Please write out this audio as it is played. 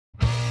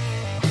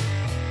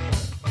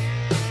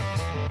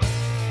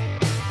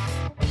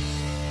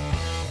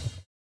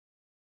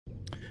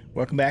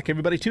Welcome back,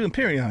 everybody, to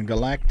Empyrion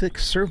Galactic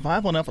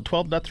Survival Alpha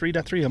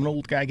 12.3.3. I'm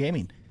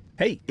anoldguygaming.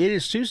 Hey, it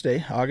is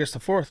Tuesday, August the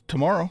 4th.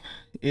 Tomorrow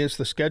is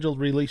the scheduled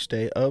release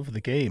day of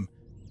the game.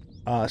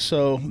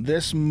 So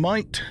this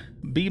might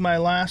be my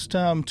last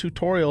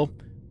tutorial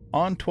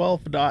on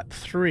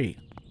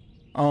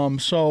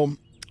 12.3. So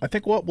I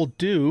think what we'll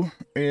do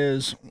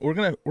is we're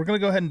gonna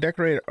go ahead and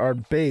decorate our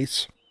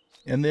base,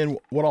 and then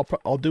what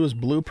I'll do is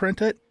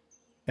blueprint it,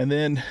 and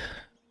then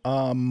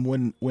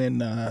when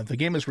the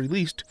game is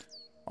released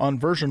on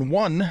version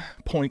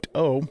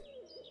 1.0,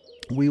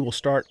 we will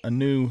start a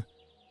new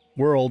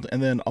world,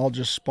 and then I'll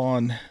just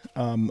spawn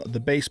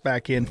the base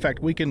back in. In fact,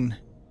 we can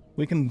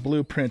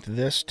blueprint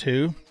this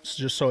too,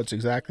 just so it's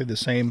exactly the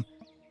same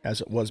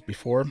as it was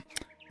before.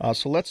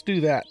 So let's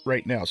do that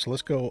right now. So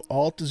let's go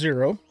Alt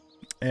 0,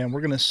 and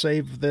we're gonna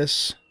save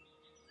this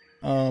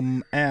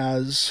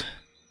as,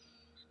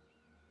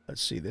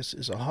 let's see, this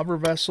is a hover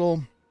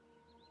vessel,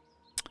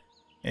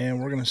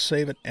 and we're gonna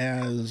save it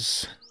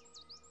as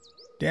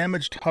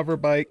damaged hover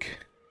bike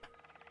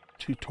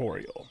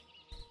tutorial.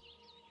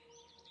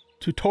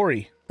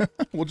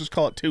 We'll just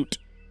call it Toot.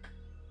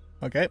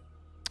 Okay,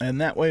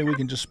 and that way we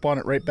can just spawn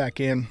it right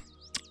back in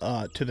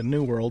to the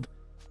new world.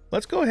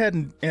 Let's go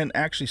ahead and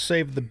actually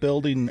save the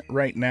building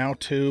right now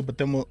too, but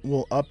then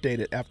we'll update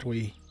it after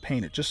we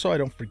paint it, just so I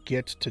don't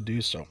forget to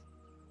do so.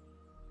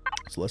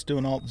 So let's do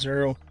an Alt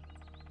 0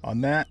 on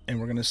that, and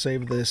we're going to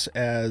save this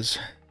as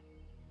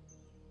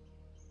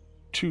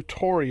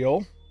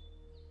tutorial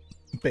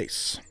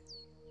base.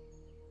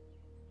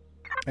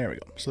 There we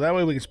go. So that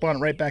way we can spawn it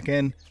right back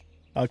in,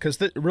 because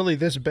really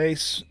this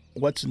base,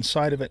 what's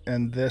inside of it,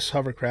 and this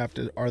hovercraft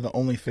are the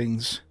only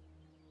things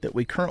that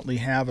we currently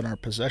have in our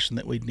possession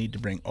that we'd need to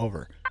bring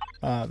over.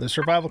 The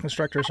survival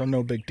constructors are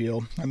no big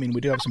deal. I mean,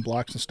 we do have some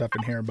blocks and stuff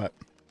in here, but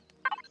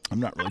I'm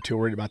not really too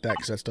worried about that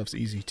because that stuff's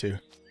easy to,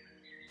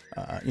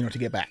 to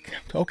get back.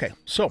 Okay,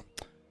 so,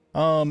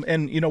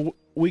 and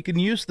we can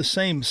use the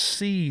same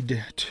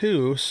seed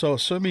too. So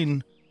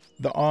assuming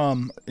the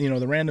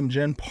the random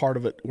gen part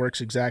of it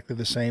works exactly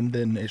the same,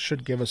 then it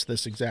should give us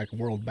this exact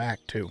world back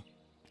too.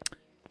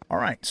 All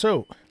right,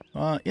 so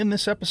in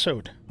this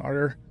episode,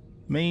 our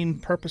main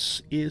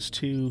purpose is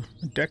to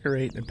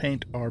decorate and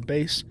paint our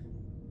base,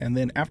 and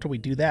then after we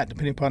do that,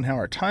 depending upon how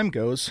our time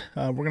goes,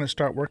 we're going to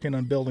start working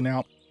on building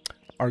out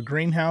our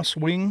greenhouse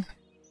wing,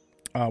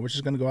 which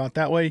is going to go out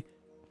that way,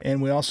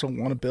 and we also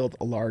want to build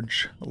a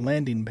large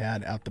landing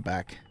pad out in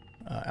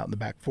the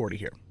back 40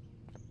 here.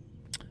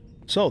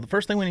 So the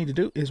first thing we need to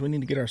do is we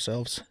need to get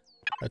ourselves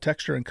a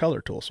texture and color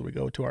tool. So we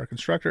go to our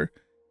constructor,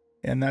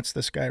 and that's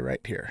this guy right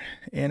here.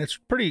 And it's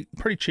pretty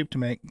cheap to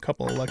make. A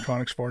couple of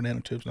electronics, 4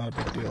 nanotubes, not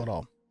a big deal at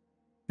all.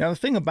 Now the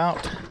thing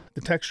about the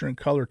texture and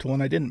color tool,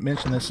 and I didn't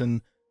mention this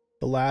in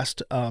the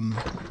last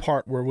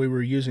part where we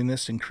were using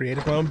this in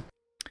creative mode,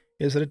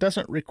 is that it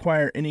doesn't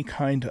require any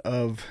kind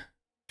of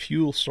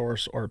fuel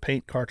source or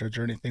paint cartridge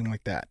or anything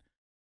like that.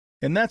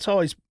 And that's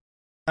always,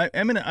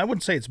 I mean, I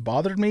wouldn't say it's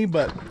bothered me,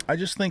 but I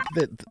just think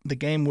that the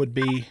game would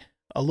be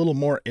a little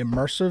more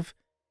immersive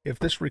if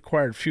this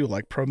required fuel,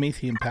 like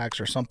promethium packs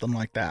or something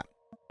like that.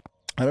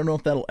 I don't know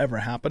if that'll ever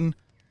happen.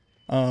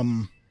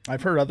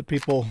 I've heard other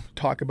people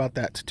talk about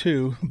that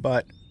too,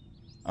 but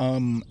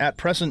at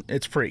present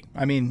it's free.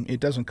 I mean, it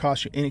doesn't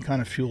cost you any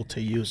kind of fuel to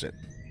use it.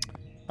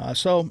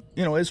 So,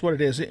 it is what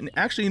it is. And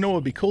actually, what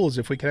would be cool is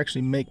if we could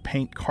actually make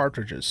paint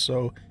cartridges.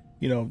 So,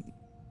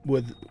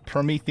 with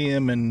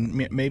promethium and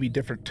maybe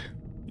different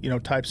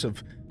types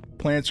of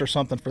plants or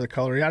something for the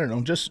coloring. I don't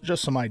know, just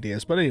some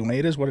ideas. But anyway,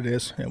 it is what it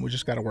is, and we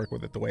just got to work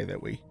with it the way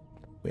that we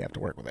have to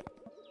work with it.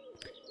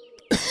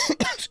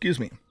 Excuse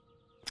me.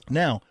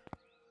 Now,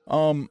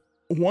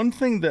 one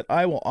thing that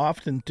I will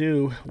often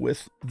do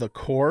with the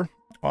core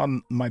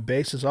on my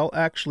base is I'll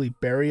actually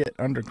bury it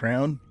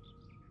underground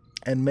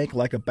and make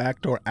like a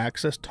backdoor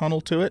access tunnel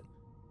to it,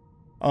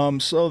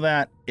 so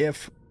that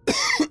if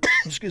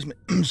excuse me,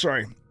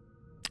 sorry,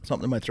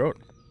 something in my throat.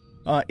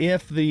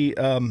 If the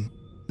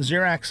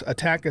Xerax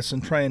attack us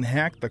and try and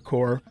hack the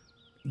core,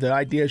 the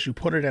idea is you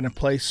put it in a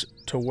place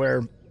to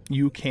where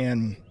you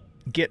can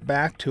get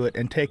back to it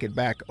and take it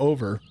back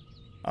over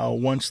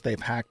once they've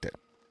hacked it.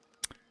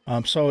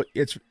 So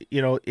it's,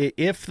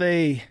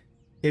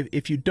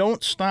 if you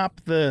don't stop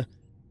the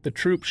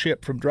troop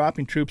ship from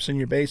dropping troops in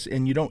your base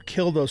and you don't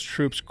kill those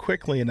troops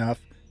quickly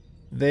enough,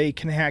 they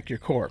can hack your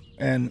core.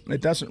 And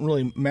it doesn't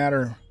really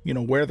matter,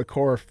 where the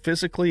core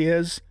physically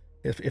is.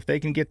 If they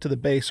can get to the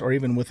base, or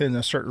even within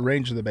a certain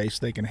range of the base,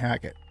 they can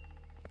hack it.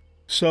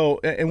 So,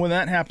 and when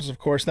that happens, of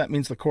course, that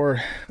means the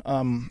core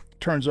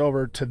turns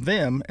over to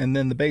them, and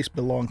then the base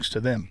belongs to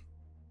them.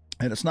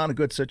 And it's not a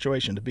good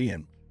situation to be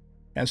in.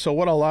 And so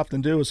what I'll often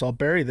do is I'll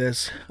bury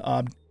this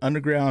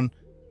underground,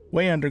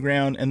 way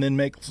underground, and then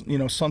make,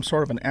 some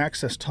sort of an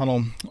access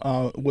tunnel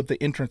with the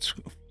entrance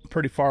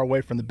pretty far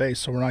away from the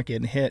base, so we're not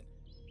getting hit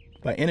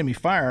by enemy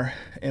fire.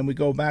 And we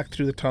go back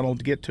through the tunnel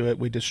to get to it.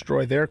 We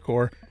destroy their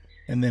core,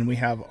 and then we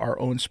have our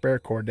own spare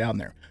core down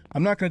there.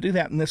 I'm not going to do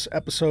that in this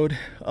episode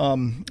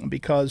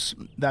because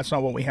that's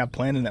not what we have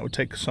planned, and that would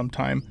take some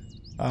time.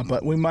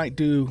 But we might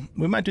do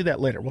that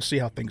later. We'll see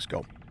how things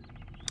go.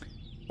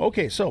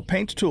 Okay, so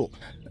paint tool.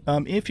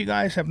 If you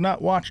guys have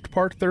not watched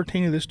part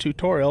 13 of this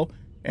tutorial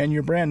and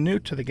you're brand new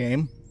to the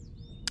game,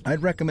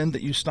 I'd recommend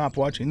that you stop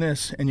watching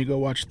this and you go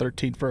watch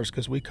 13 first,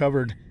 because we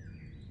covered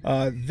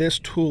this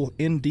tool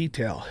in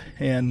detail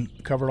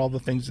and covered all the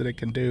things that it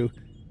can do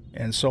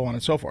and so on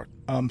and so forth.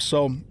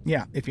 So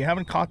yeah, if you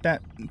haven't caught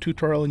that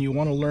tutorial and you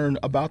want to learn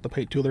about the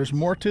paint tool, there's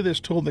more to this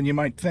tool than you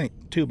might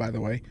think too, by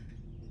the way.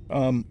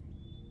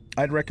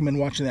 I'd recommend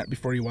watching that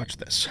before you watch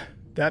this.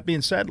 That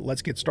being said,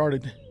 let's get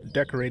started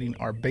decorating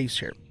our base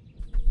here.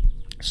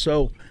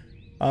 So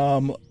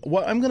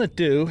what I'm going to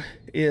do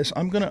is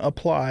I'm going to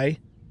apply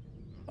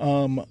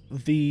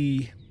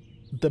the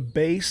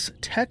base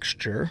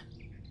texture,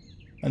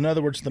 in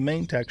other words, the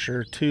main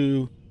texture,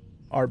 to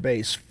our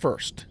base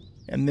first.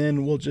 And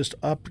then we'll just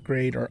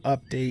upgrade or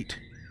update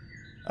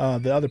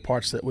the other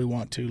parts that we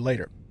want to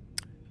later.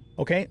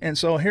 Okay, and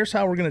so here's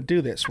how we're going to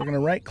do this. We're going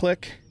to right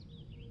click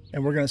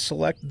and we're going to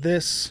select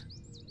this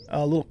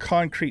little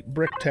concrete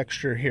brick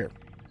texture here.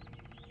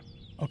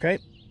 Okay,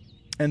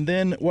 and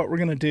then what we're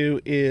going to do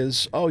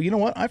is, oh, you know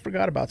what? I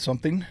forgot about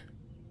something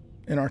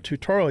in our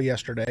tutorial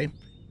yesterday.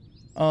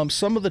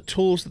 Some of the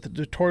tools that the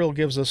tutorial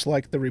gives us,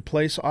 like the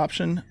replace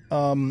option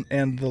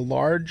and the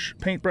large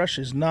paintbrush,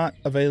 is not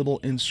available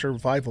in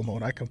survival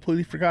mode. I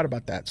completely forgot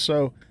about that.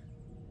 So,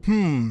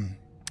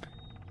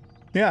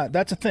 yeah,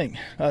 that's a thing.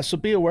 So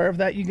be aware of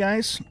that, you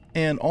guys,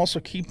 and also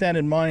keep that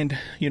in mind,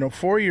 you know,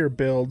 for your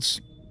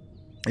builds.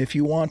 If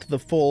you want the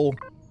full,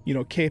 you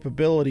know,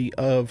 capability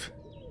of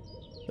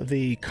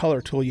the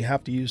color tool, you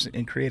have to use it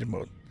in creative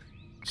mode.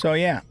 So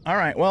yeah, all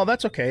right, well,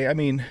 that's okay. I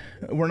mean,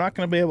 we're not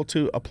going to be able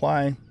to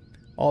apply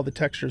all the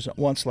textures at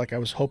once like I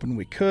was hoping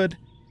we could,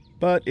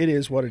 but it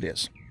is what it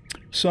is.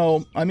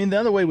 So, I mean, the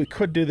other way we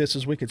could do this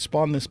is we could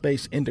spawn this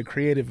base into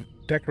creative,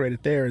 decorate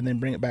it there, and then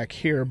bring it back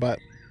here, but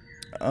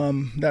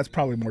that's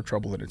probably more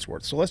trouble than it's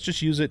worth. So let's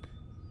just use it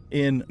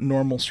in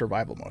normal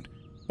survival mode.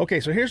 Okay,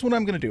 so here's what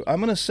I'm going to do. I'm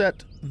going to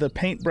set the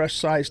paintbrush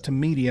size to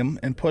medium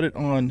and put it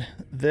on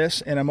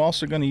this, and I'm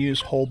also going to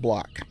use whole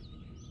block.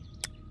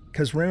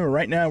 Because remember,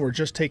 right now we're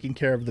just taking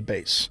care of the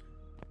base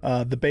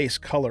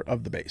color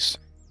of the base.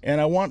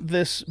 And I want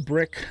this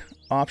brick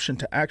option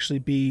to actually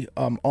be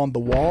on the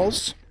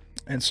walls.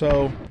 And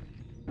so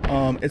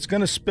it's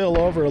going to spill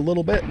over a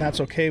little bit, and that's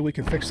okay. We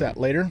can fix that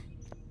later.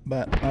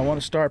 But I want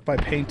to start by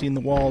painting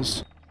the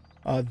walls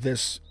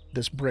this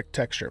brick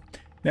texture.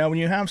 Now, when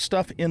you have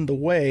stuff in the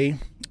way,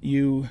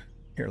 here,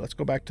 let's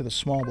go back to the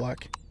small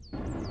block.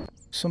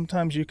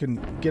 Sometimes you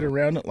can get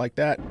around it like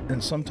that,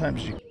 and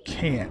sometimes you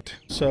can't.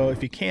 So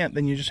if you can't,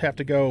 then you just have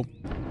to go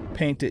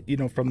paint it, you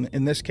know,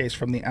 in this case,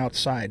 from the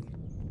outside.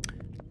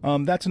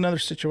 That's another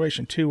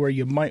situation too, where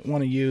you might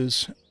want to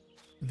use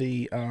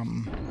the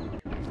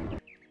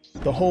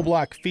whole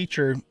block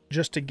feature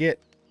just to get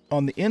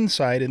on the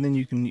inside, and then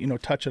you can, you know,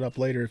 touch it up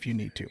later if you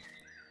need to.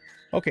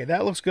 Okay,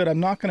 that looks good. I'm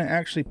not going to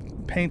actually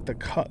paint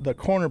the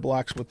corner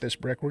blocks with this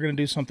brick. We're going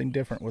to do something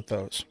different with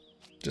those,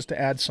 just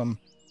to add some,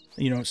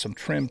 you know, some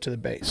trim to the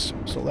base.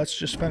 So let's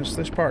just finish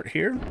this part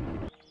here.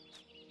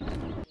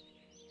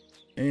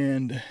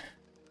 And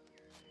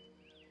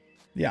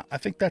yeah, I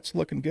think that's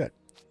looking good.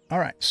 All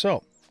right,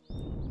 so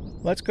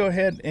let's go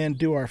ahead and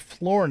do our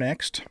floor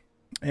next.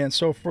 And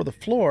so for the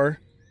floor,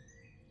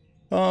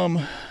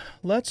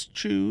 let's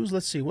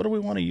see, what do we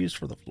want to use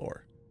for the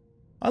floor?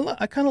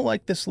 I kind of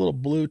like this little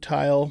blue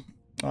tile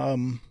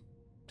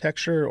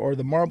texture, or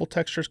the marble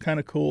texture is kind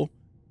of cool.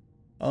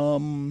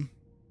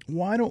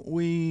 Why don't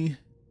we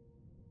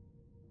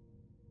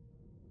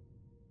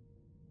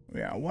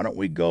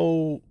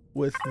go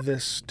with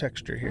this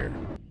texture here?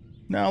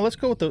 Now let's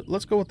go with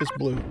this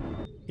blue.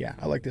 Yeah,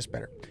 I like this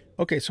better.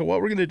 Okay, so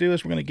what we're going to do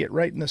is we're going to get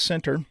right in the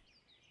center.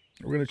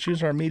 We're going to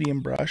choose our medium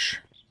brush,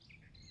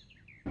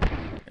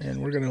 and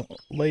we're going to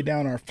lay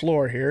down our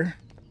floor here.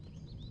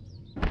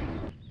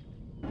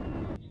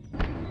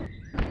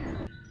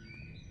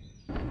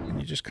 And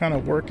you just kind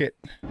of work it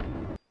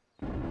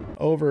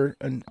over,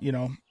 and, you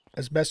know,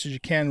 as best as you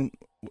can,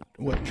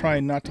 with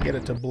trying not to get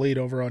it to bleed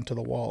over onto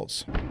the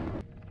walls.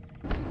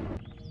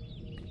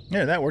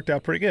 Yeah, that worked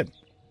out pretty good.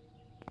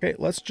 Okay,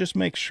 let's just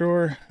make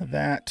sure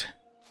that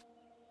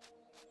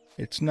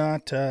it's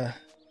not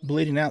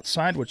bleeding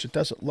outside, which it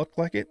doesn't look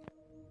like it.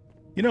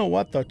 You know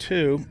what, though,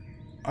 too?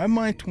 I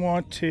might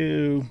want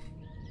to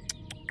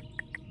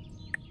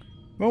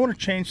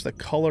change the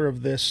color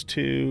of this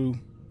to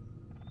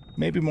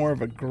maybe more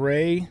of a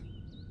gray.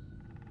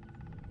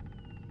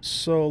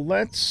 So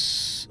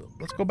let's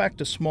go back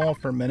to small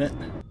for a minute.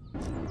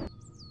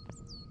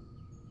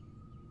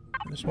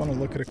 I just want to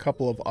look at a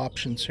couple of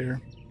options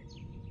here.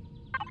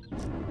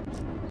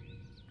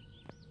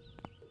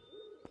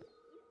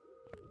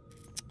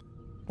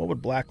 What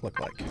would black look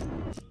like?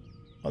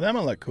 Oh, that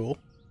might look cool.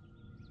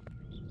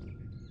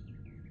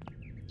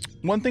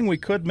 One thing we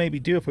could maybe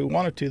do if we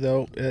wanted to,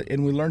 though,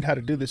 and we learned how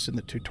to do this in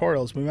the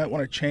tutorials, we might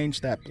want to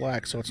change that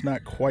black so it's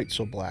not quite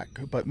so black,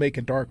 but make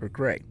it darker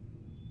gray.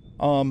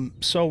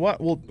 So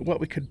what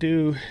we could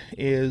do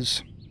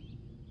is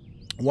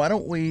why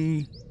don't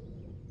we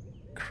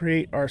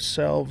create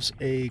ourselves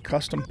a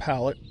custom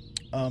palette.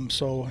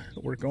 So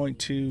we're going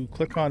to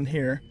click on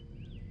here,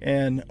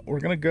 and we're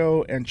going to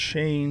go and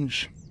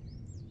change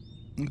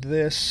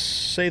this,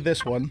 say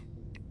this one,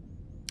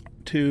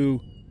 to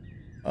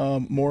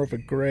more of a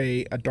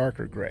gray, a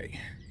darker gray.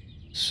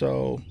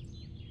 So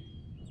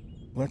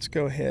let's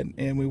go ahead,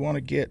 and we want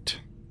to get,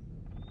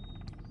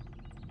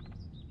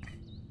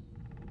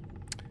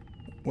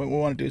 what we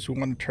want to do is we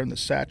want to turn the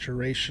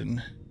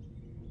saturation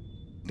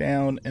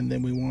down, and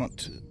then we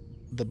want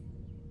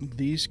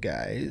these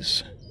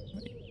guys,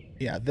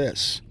 yeah,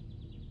 this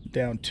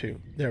down too.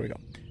 There we go.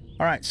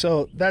 All right,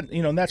 so that,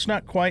 you know, that's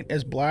not quite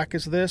as black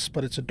as this,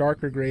 but it's a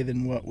darker gray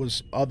than what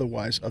was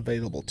otherwise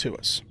available to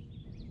us.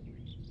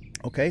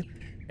 Okay,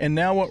 and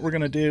now what we're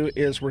going to do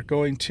is we're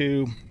going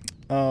to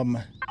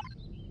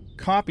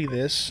copy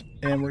this,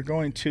 and we're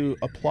going to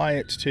apply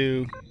it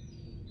to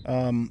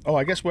oh,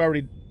 I guess we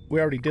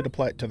already did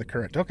apply it to the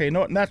current. Okay,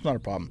 no, that's not a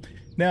problem.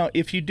 Now,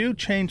 if you do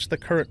change the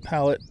current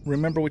palette,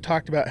 remember we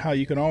talked about how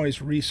you can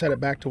always reset it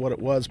back to what it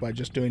was by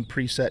just doing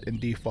preset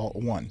and default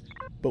 1.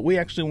 But we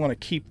actually want to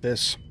keep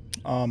this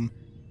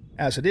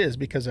as it is,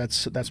 because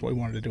that's what we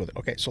wanted to do with it.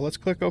 Okay, so let's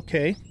click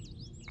OK.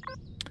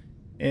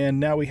 And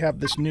now we have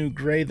this new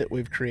gray that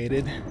we've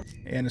created.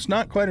 And it's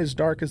not quite as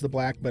dark as the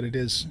black, but it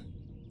is,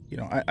 you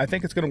know, I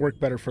think it's going to work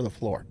better for the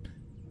floor.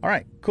 All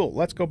right, cool.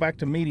 Let's go back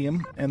to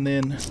medium, and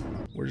then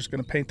we're just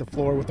going to paint the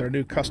floor with our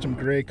new custom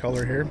gray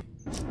color here.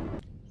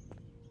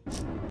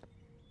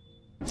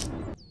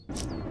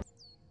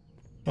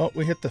 Oh,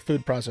 we hit the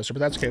food processor, but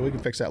that's okay. We can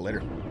fix that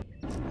later.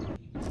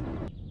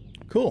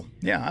 Cool.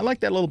 Yeah, I like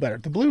that a little better.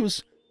 The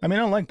blues, I mean,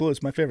 I don't like blue.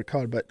 It's my favorite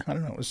color, but I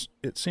don't know.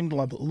 It seemed a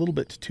little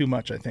bit too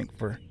much, I think,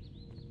 for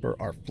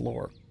our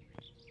floor.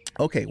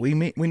 Okay, we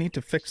need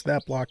to fix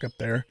that block up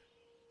there.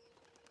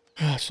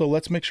 So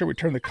let's make sure we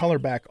turn the color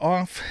back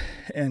off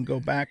and go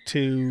back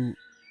to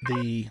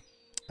the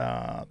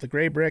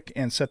gray brick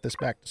and set this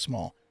back to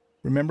small.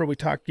 Remember, we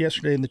talked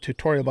yesterday in the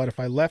tutorial about if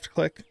I left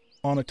click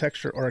on a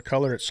texture or a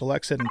color, it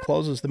selects it and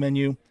closes the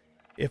menu.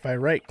 If I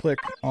right click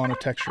on a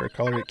texture or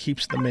color, it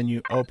keeps the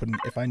menu open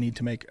if I need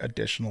to make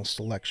additional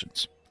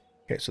selections.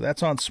 Okay, so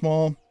that's on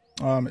small.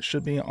 It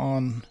should be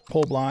on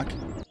whole block,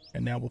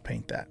 and now we'll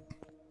paint that.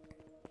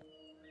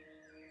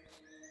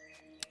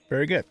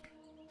 Very good.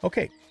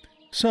 Okay,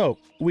 so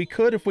we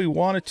could, if we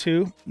wanted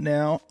to,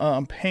 now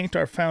paint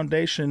our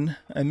foundation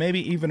and maybe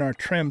even our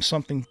trim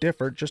something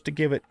different, just to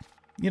give it,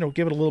 you know,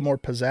 give it a little more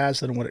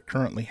pizzazz than what it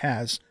currently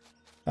has.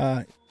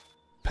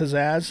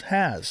 Pizzazz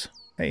has.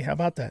 Hey, how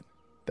about that?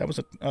 That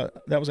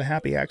was a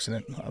happy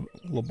accident. A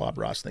little Bob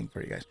Ross thing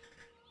for you guys.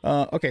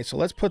 Okay, so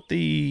let's put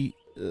the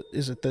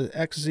is it the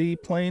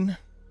XZ plane?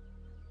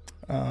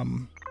 Wait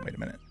a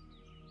minute.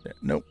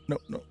 Nope.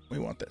 We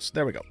want this.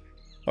 There we go.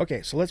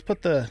 Okay, so let's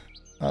put the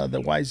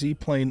YZ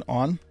plane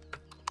on.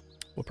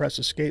 We'll press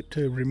escape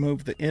to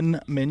remove the in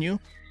menu.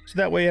 So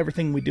that way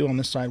everything we do on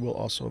this side will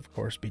also, of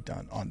course, be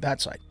done on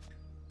that side.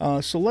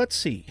 So let's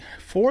see.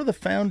 For the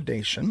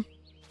foundation,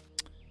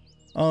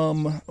 we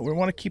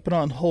want to keep it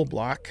on whole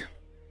block.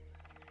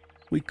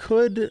 We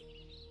could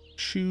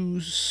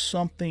choose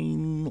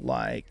something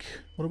like,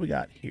 what do we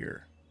got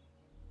here?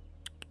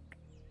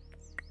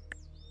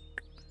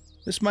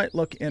 This might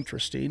look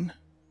interesting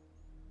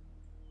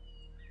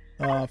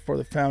for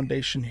the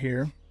foundation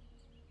here.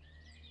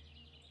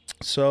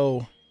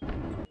 So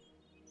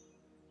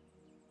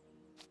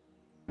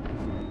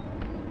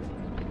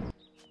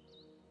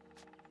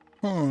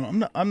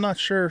I'm not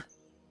sure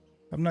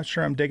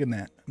I'm digging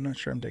that.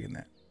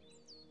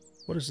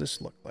 What does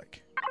this look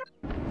like?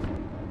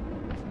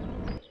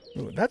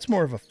 Ooh, that's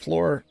more of a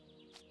floor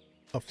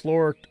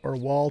or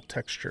wall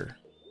texture.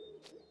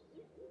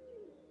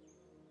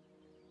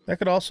 That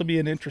could also be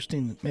an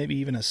interesting, maybe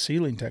even a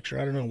ceiling texture.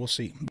 I don't know, we'll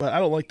see. But I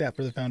don't like that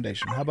for the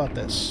foundation. How about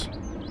this?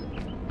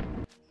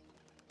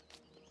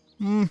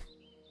 Nah.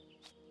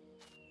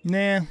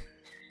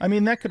 I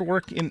mean, that could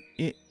work in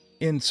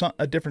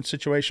a different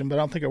situation, but I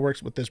don't think it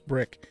works with this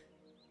brick.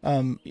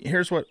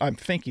 Here's what I'm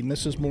thinking.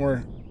 This is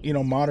more, you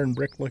know, modern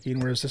brick looking,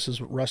 whereas this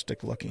is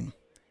rustic looking.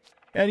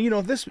 And, you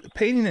know, this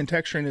painting and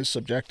texturing is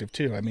subjective,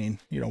 too. I mean,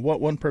 you know, what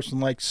one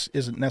person likes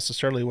isn't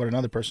necessarily what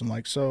another person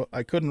likes. So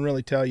I couldn't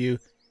really tell you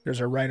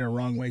there's a right or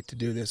wrong way to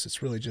do this.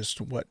 It's really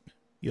just what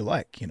you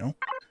like, you know.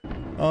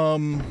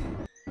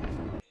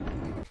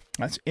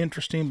 That's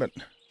interesting, but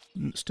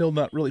still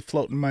not really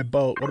floating my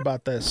boat. What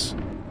about this?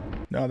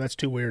 No, that's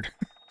too weird.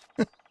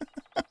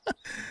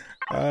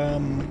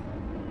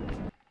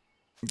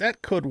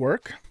 That could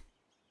work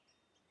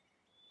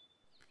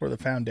for the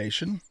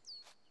foundation.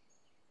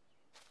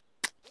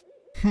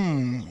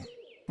 I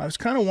was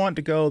kind of wanting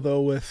to go,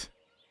 though, with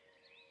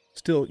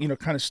still, you know,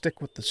 kind of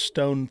stick with the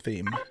stone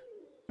theme.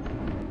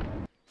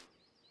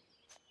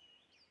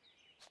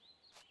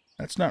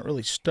 That's not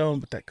really stone,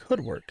 but that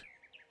could work.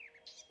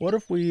 What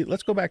if we,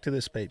 let's go back to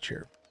this page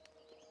here.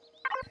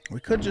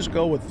 We could just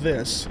go with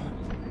this.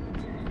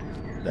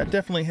 That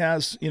definitely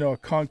has, you know, a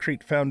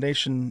concrete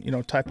foundation, you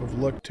know, type of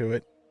look to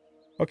it.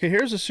 Okay,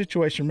 here's a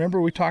situation.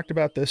 Remember we talked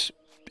about this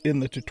in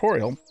the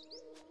tutorial,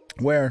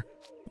 where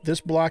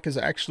this block is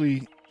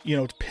actually, you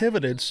know,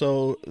 pivoted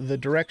so the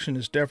direction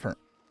is different.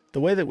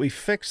 The way that we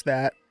fix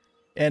that,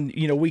 and,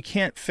 you know, we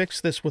can't fix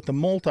this with the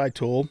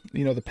multi-tool,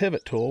 you know, the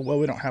pivot tool. Well,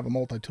 we don't have a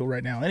multi-tool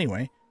right now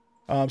anyway.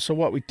 So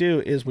what we do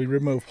is we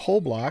remove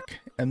whole block,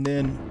 and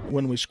then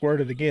when we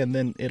squirt it again,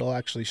 then it'll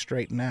actually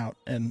straighten out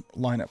and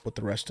line up with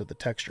the rest of the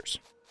textures.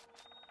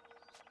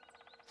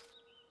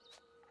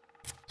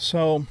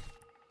 So,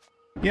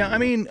 yeah, I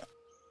mean,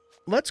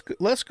 let's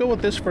go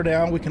with this for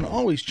now. We can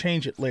always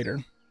change it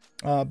later,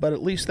 but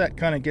at least that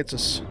kind of gets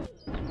us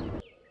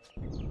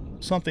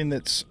something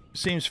that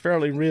seems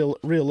fairly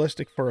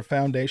realistic for a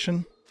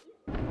foundation,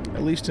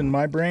 at least in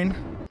my brain.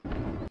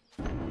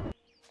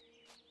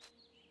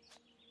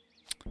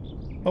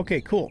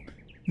 Okay, cool.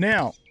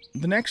 Now,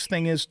 the next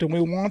thing is, do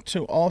we want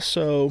to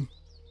also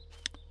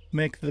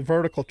make the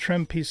vertical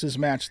trim pieces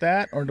match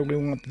that, or do we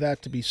want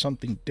that to be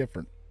something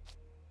different?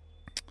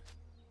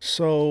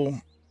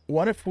 So,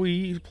 what if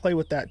we play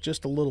with that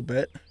just a little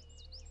bit?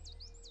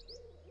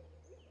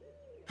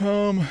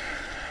 How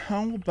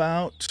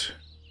about...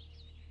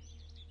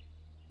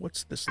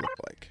 what's this look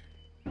like?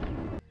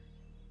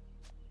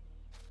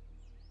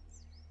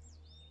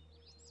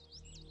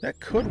 That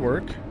could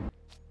work.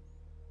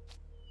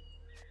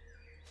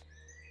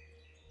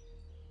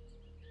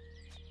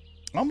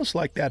 Almost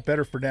like that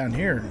better for down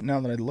here,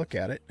 now that I look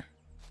at it.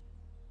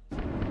 You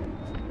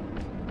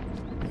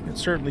can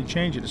certainly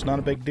change it. It's not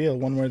a big deal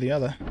one way or the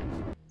other.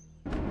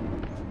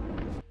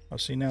 Oh,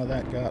 see, now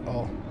that got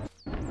all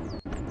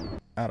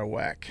out of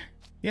whack.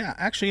 Yeah,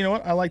 actually, you know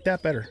what? I like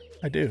that better.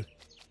 I do.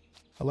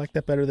 I like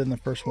that better than the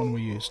first one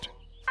we used.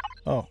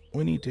 Oh,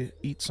 we need to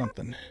eat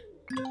something.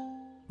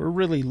 We're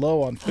really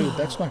low on food.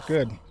 That's not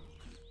good.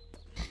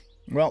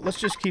 Well, let's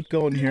just keep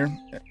going here.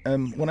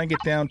 When I get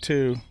down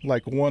to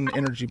like 1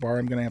 energy bar,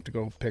 I'm going to have to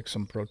go pick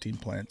some protein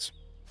plants.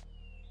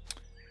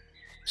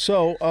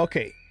 So,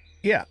 okay.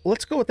 Yeah,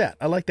 let's go with that.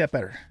 I like that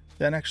better.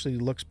 That actually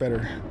looks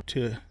better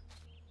to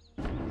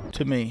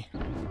me.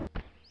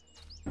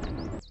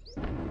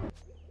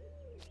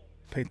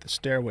 Paint the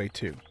stairway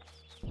too.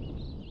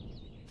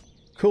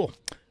 Cool.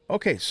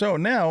 Okay, so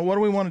now what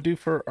do we want to do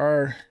for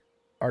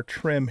our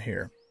trim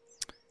here?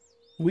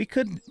 We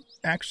could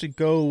actually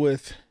go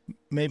with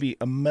maybe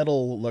a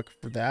metal look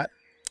for that.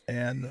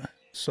 And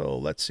so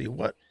let's see,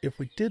 what if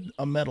we did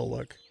a metal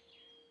look,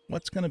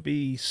 what's going to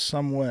be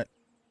somewhat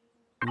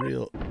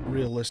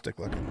realistic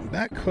looking?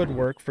 That could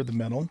work for the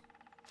metal.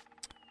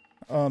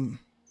 You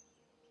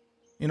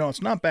know,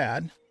 it's not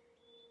bad.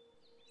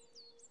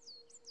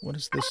 What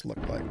does this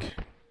look like?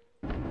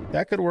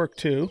 That could work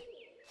too.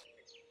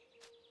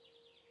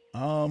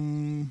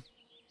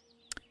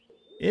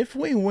 If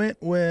we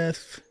went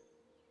with,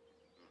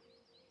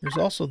 there's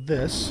also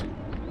this,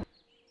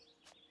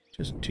 which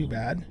isn't too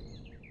bad.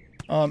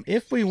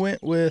 If we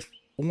went with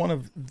one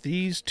of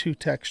these two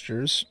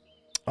textures,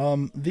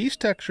 these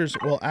textures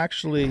will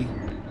actually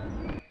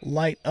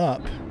light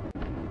up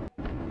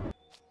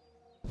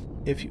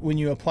when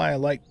you apply a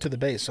light to the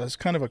base. So it's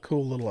kind of a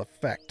cool little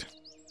effect.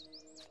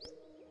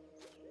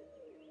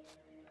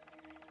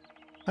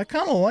 I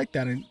kind of like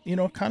that, and you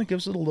know, it kind of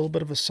gives it a little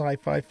bit of a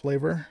sci-fi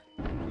flavor,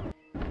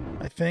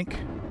 I think.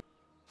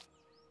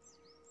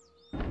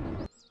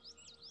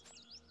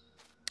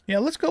 Yeah,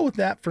 let's go with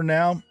that for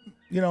now.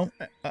 You know,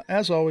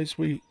 as always,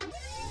 we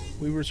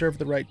reserve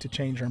the right to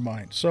change our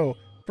mind. So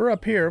for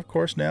up here, of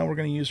course, now we're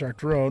going to use our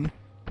drone,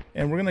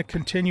 and we're going to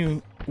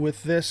continue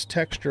with this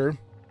texture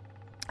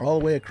all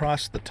the way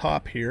across the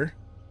top here,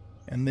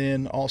 and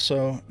then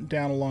also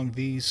down along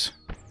these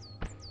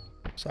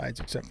sides,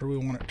 except for we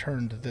want it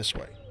turned this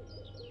way.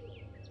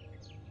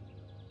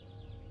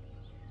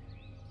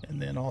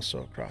 And then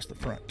also across the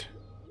front.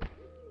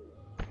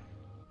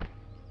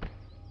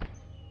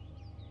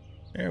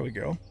 There we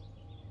go.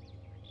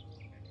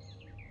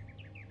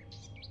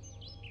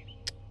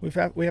 We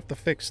have to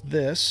fix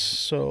this,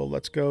 so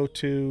let's go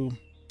to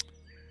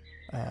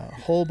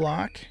whole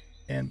block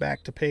and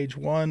back to page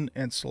 1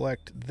 and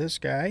select this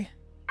guy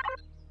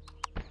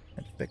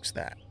and fix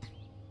that.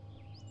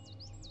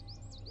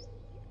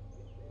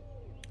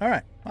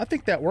 Alright, I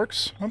think that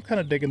works. I'm kind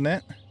of digging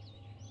that.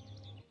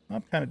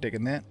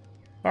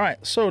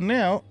 Alright, so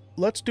now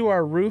let's do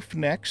our roof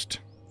next.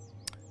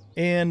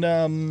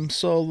 And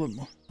so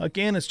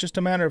again, it's just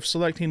a matter of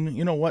selecting,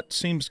 you know, what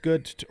seems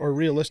good or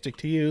realistic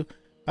to you.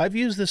 I've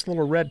used this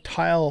little red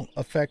tile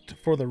effect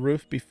for the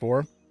roof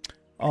before,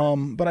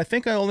 but I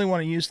think I only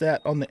want to use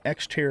that on the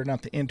exterior,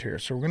 not the interior.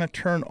 So we're going to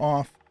turn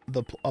off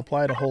the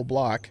apply to whole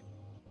block,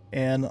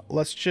 and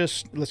let's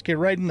get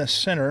right in the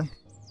center.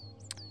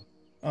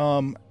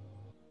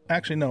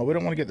 Actually, no, we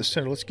don't want to get the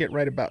center. Let's get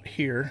right about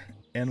here,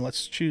 and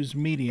let's choose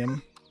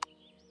medium,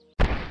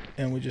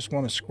 and we just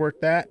want to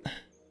squirt that.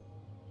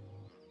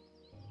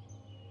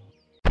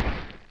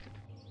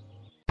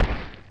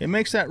 It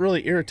makes that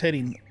really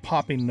irritating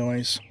popping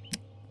noise.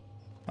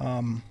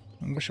 I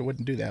wish it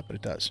wouldn't do that, but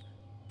it does.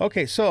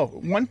 Okay, so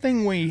one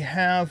thing we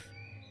have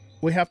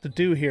to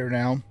do here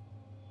now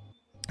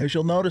is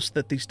you'll notice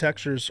that these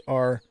textures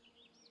are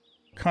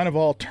kind of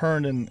all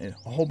turned in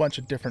a whole bunch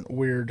of different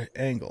weird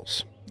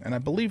angles. And I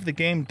believe the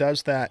game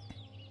does that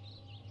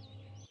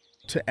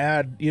to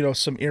add, you know,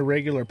 some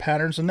irregular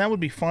patterns, and that would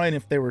be fine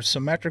if they were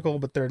symmetrical,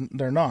 but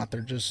they're not.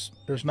 They're just,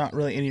 there's not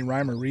really any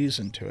rhyme or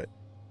reason to it.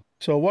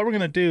 So what we're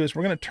going to do is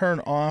we're going to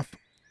turn off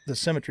the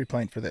symmetry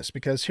plane for this,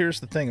 because here's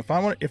the thing: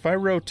 if I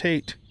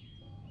rotate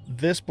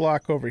this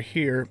block over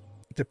here,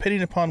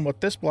 depending upon what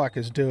this block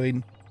is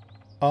doing,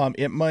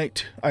 I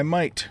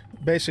might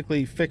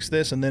basically fix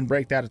this and then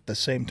break that at the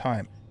same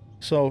time.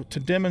 So to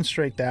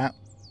demonstrate that,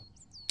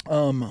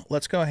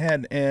 let's go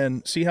ahead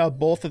and see how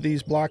both of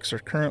these blocks are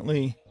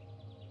currently.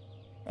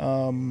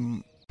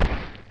 Oh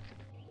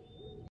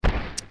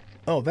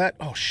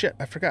shit,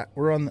 I forgot.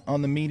 We're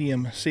on the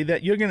medium. See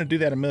that? You're gonna do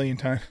that a million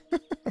times.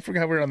 I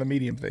forgot we're on the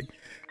medium thing.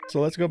 So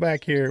let's go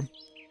back here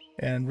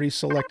and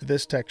reselect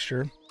this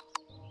texture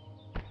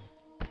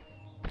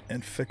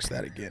and fix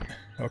that again.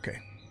 Okay.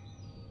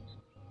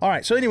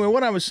 Alright, so anyway,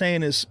 what I was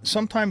saying is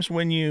sometimes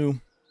when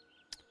you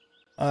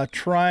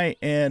try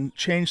and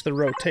change the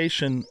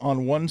rotation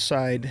on one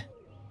side,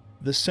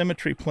 the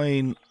symmetry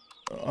plane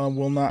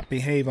will not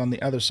behave on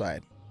the other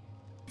side.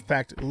 In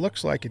fact, it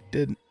looks like it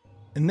did.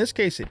 In this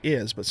case it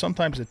is, but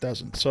sometimes it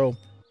doesn't. So,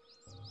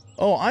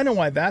 oh, I know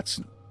why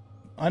that's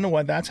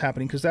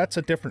happening, because that's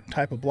a different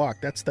type of block.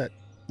 That's that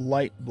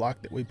light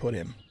block that we put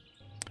in.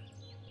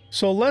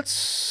 So let's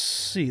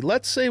see.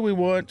 Let's say we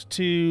want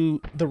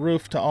the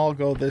roof to all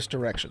go this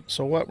direction.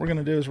 So what we're going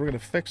to do is we're going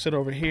to fix it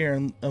over here,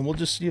 and we'll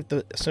just see if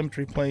the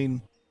symmetry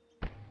plane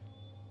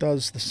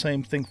does the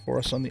same thing for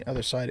us on the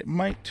other side. It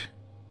might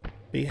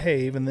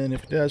behave, and then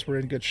if it does, we're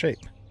in good shape.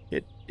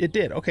 It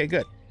did. Okay,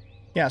 good.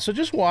 Yeah, so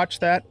just watch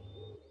that.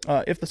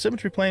 If the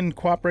symmetry plane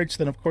cooperates,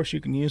 then of course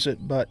you can use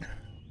it, but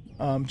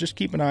just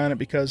keep an eye on it,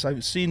 because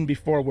I've seen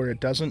before where it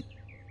doesn't.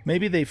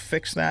 Maybe they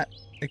fixed that.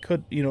 It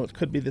could, you know, it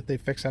could be that they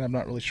fixed that. I'm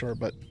not really sure,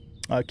 but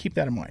keep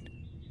that in mind.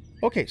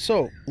 Okay,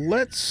 so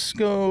let's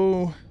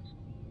go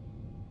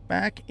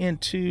back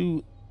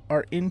into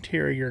our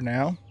interior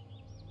now.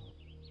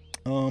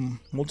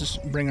 We'll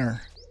just bring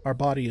our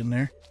body in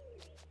there.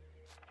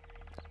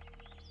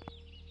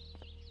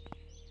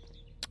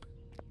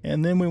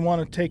 And then we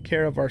want to take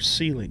care of our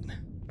ceiling.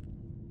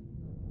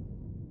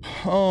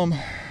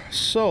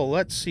 So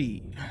let's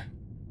see.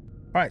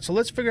 All right, so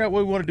let's figure out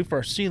what we want to do for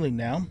our ceiling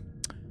now.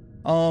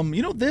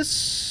 You know,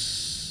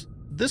 this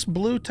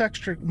blue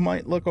texture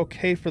might look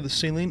okay for the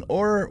ceiling,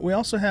 or we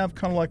also have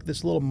kind of like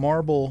this little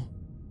marble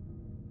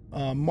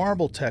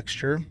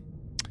texture.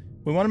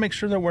 We want to make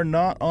sure that we're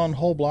not on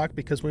whole block,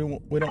 because we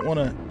don't want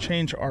to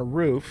change our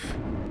roof.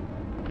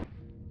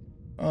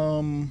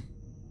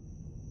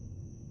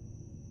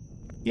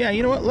 Yeah,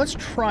 you know what? Let's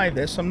try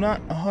this. I'm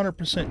not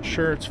 100%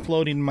 sure it's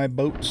floating in my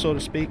boat, so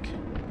to speak.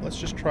 Let's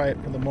just try it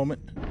for the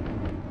moment.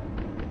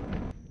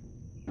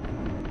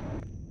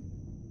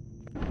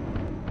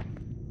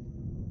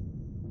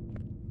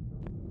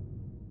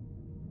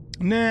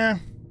 Nah,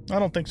 I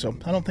don't think so.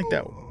 I don't think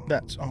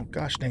that's... Oh,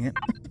 gosh dang it.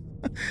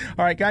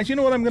 All right, guys, you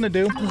know what I'm going to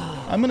do?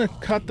 I'm going to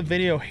cut the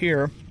video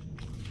here,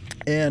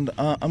 and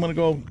I'm going to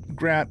go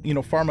grab, you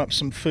know, farm up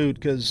some food,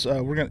 because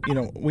we're going to, you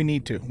know, we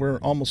need to.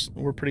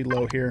 We're pretty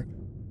low here.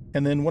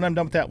 And then when I'm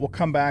done with that, we'll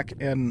come back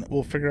and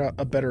we'll figure out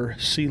a better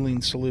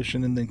ceiling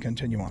solution and then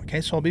continue on.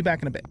 Okay, so I'll be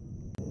back in a bit.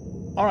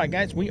 All right,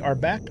 guys, we are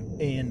back,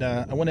 and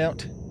I went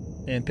out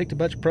and picked a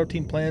bunch of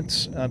protein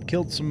plants,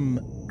 killed some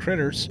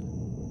critters,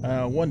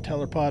 one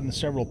telepod and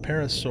several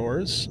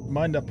parasaurs,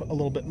 mined up a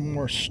little bit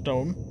more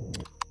stone.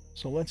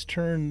 So let's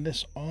turn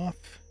this off.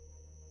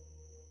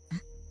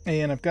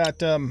 And I've got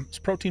some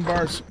protein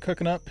bars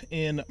cooking up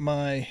in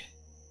my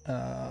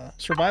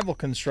survival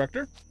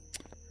constructor.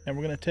 And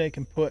we're going to take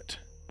and put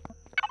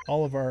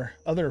all of our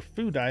other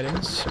food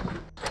items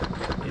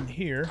in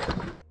here.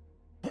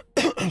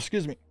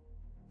 Excuse me.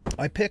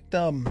 I picked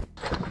some...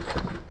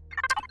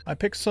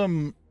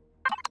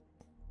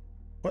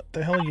 What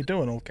the hell are you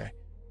doing? Okay.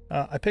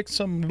 I picked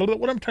some... What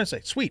am I trying to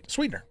say?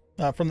 Sweetener.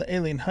 From the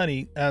alien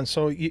honey. And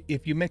so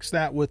if you mix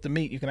that with the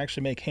meat, you can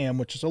actually make ham,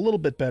 which is a little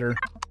bit better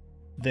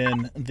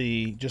than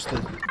just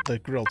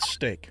the grilled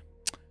steak.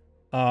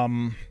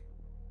 Oh,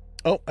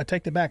 I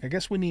take that back. I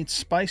guess we need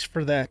spice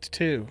for that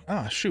too.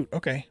 Ah, shoot.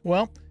 Okay.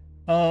 Well,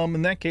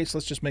 in that case,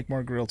 let's just make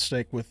more grilled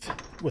steak with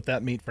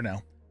that meat for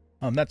now.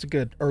 That's a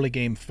good early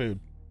game food.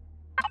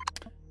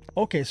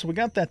 Okay, so we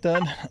got that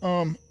done.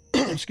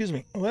 Excuse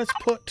me. Let's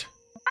put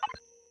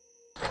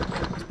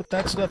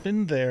that stuff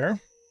in there.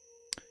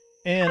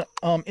 And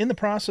in the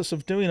process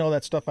of doing all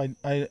that stuff,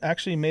 I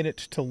actually made it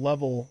to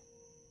level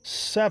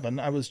 7.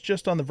 I was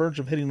just on the verge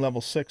of hitting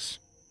level 6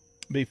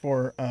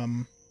 before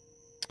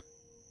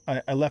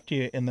I left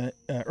you in the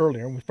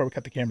earlier, before we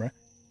cut the camera.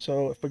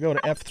 So if we go to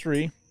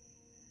F3,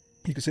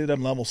 you can see that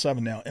I'm level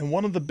 7 now. And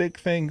one of the big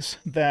things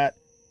that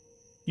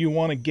you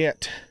want to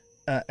get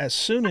as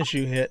soon as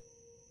you hit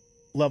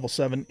level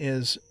 7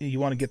 is you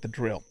want to get the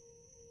drill.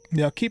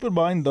 Now keep in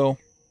mind though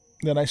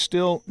that I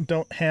still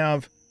don't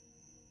have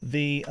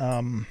the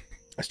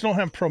I still don't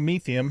have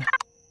promethium.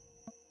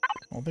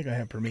 I don't think I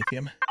have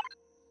promethium.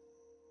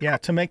 yeah,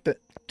 to make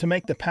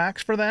the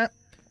packs for that.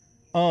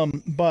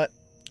 But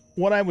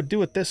what I would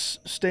do at this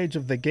stage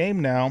of the game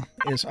now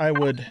is I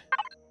would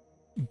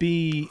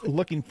be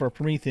looking for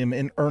promethium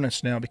in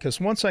earnest now, because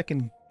once I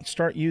can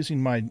start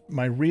using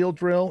my real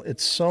drill,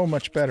 it's so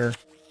much better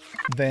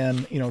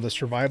than, you know, the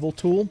survival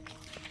tool.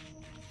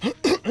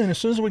 And as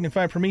soon as we can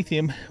find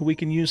promethium, we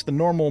can use the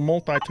normal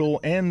multi-tool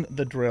and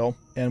the drill,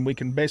 and we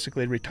can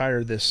basically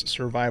retire this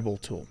survival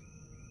tool.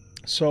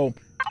 So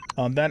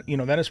that, you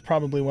know, that is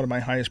probably one of my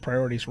highest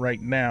priorities right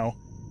now,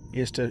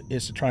 is to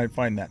try and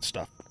find that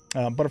stuff.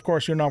 But of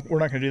course, we're not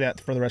going to do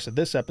that for the rest of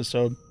this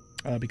episode,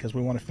 because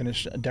we want to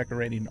finish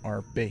decorating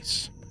our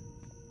base.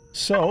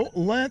 So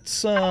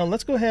let's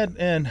go ahead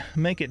and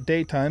make it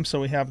daytime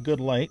so we have good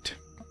light.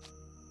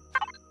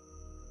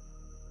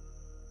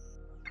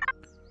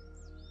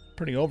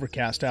 Pretty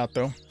overcast out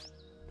though.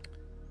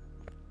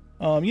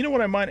 You know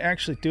what I might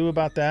actually do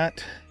about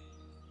that?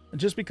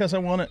 Just because I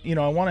want to, you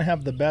know, I want to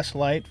have the best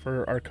light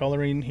for our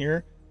coloring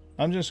here.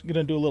 I'm just going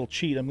to do a little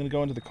cheat. I'm going to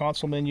go into the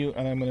console menu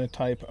and I'm going to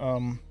type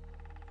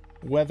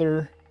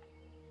weather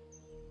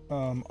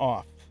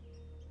off.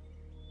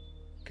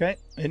 Okay,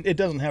 and it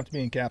doesn't have to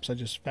be in caps. I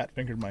just fat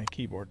fingered my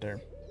keyboard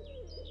there.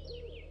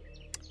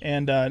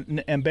 And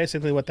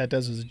basically what that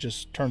does is it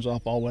just turns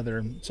off all weather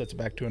and sets it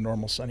back to a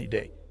normal sunny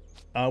day,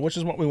 which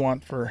is what we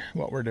want for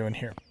what we're doing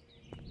here.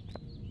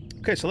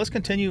 Okay, so let's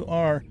continue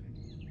our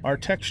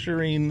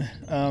texturing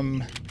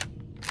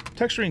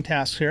texturing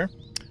tasks here.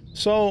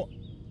 So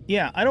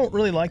yeah, I don't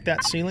really like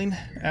that ceiling.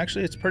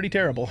 Actually, it's pretty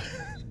terrible.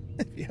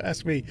 If you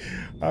ask me,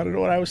 I don't know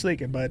what I was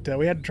thinking, but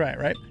we had to try it,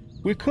 right?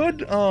 We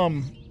could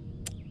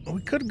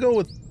go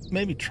with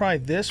maybe try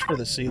this for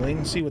the ceiling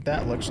and see what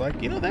that looks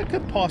like. You know, that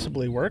could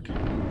possibly work.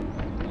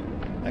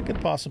 That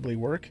could possibly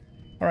work.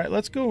 All right,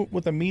 let's go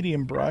with a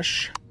medium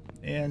brush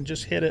and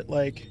just hit it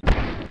like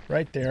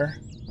right there,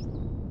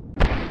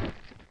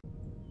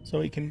 so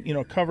we can, you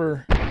know,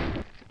 cover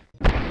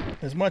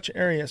as much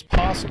area as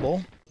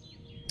possible.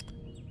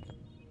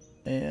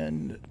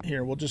 And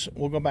here we'll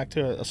go back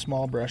to a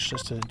small brush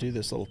just to do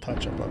this little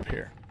touch up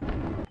here.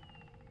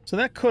 So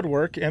that could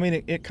work. I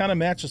mean, it kind of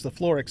matches the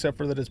floor, except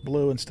for that it's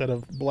blue instead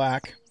of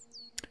black.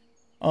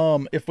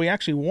 If we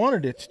actually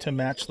wanted it to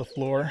match the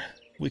floor,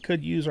 we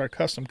could use our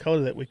custom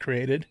color that we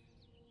created.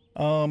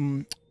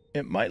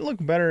 It might look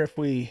better if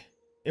we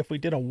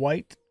did a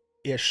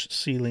white-ish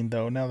ceiling,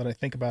 though, now that I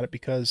think about it,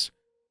 because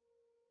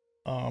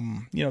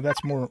you know,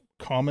 that's more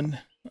common,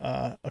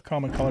 a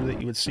common color that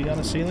you would see on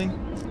a ceiling.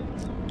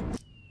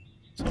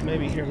 So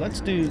maybe here, let's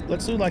do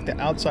like the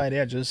outside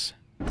edges.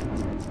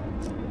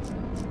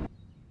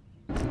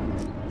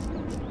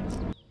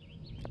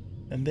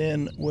 And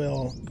then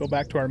we'll go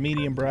back to our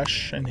medium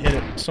brush and hit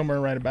it somewhere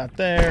right about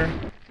there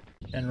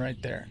and right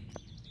there.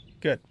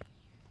 Good.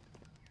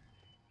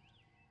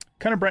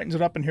 Kind of brightens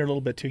it up in here a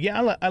little bit too.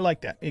 Yeah, I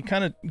like that. It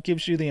kind of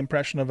gives you the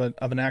impression of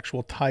an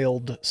actual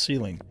tiled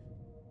ceiling.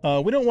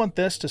 We don't want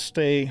this to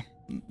stay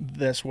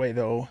this way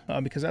though,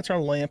 because that's our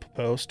lamp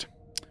post.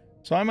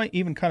 So I might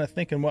even kind of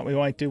thinking what we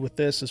might do with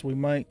this is we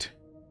might,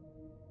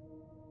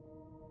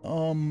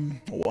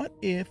 what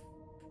if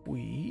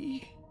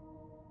we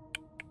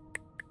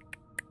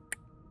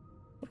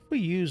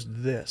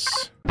used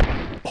this?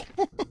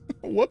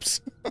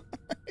 Whoops.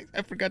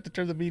 I forgot to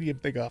turn the medium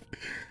thing off.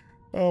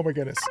 Oh my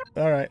goodness.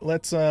 All right,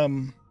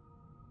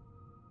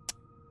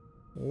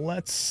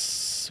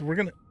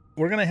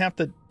 we're gonna have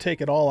to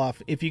take it all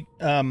off. If you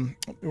we're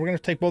gonna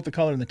take both the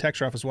color and the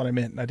texture off is what I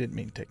meant. I didn't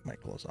mean to take my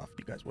clothes off.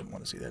 You guys wouldn't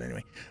want to see that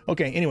anyway.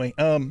 Okay, anyway,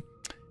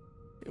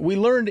 we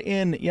learned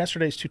in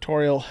yesterday's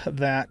tutorial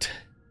that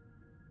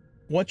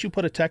once you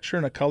put a texture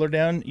and a color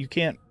down, you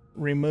can't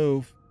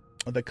remove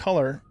the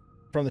color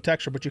from the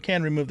texture, but you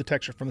can remove the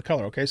texture from the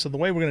color. Okay, so the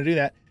way we're going to do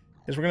that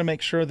is we're going to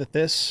make sure that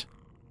this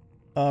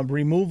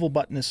removal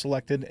button is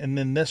selected, and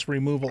then this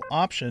removal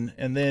option,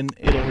 and then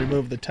it'll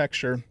remove the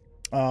texture.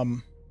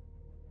 Why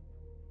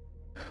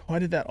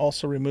did that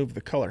also remove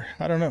the color?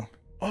 I don't know.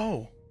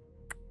 Oh,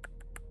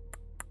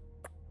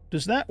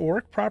 does that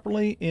work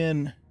properly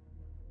in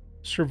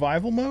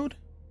survival mode?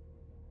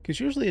 Because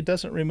usually it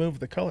doesn't remove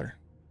the color.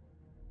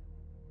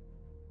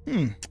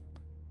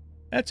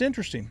 That's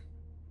interesting.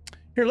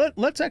 Here,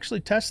 let's actually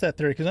test that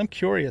theory, because I'm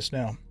curious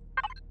now.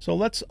 So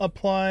let's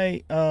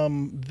apply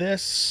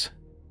this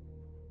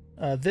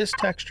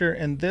texture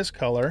and this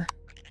color.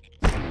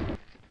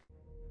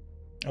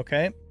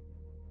 Okay.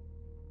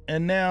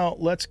 And now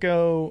let's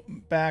go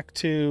back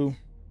to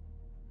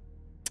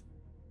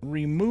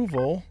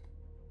removal.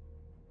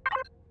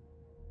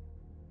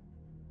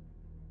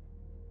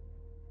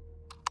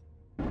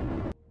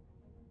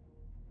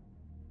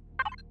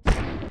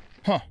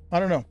 Huh, I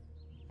don't know.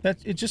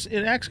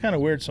 It acts kind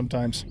of weird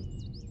sometimes.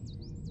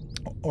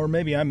 Or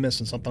maybe I'm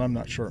missing something, I'm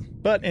not sure.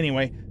 But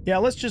anyway, yeah,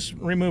 let's just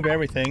remove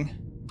everything.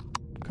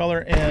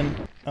 Color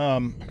and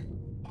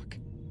fuck.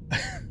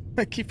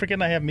 I keep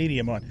forgetting I have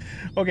medium on.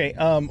 Okay,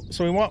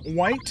 so we want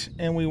white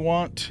and we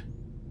want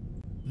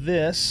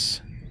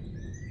this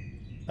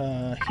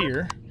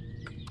here.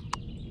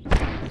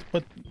 Let's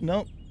put,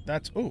 no,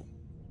 that's, ooh.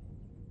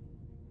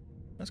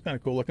 That's kind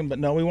of cool looking, but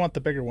no, we want the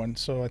bigger one,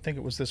 so I think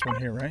it was this one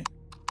here, right?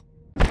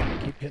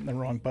 Keep hitting the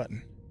wrong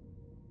button.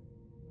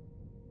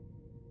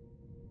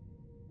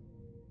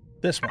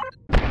 This one.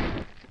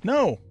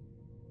 No!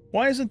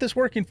 Why isn't this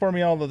working for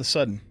me all of a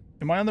sudden?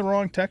 Am I on the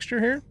wrong texture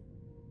here?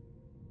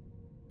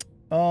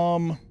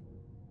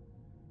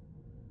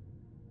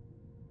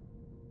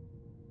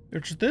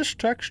 It's this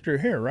texture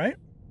here, right?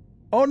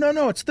 Oh,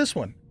 no, it's this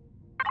one.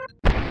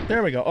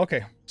 There we go.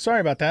 Okay.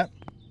 Sorry about that.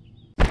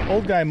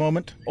 Old guy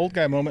moment. Old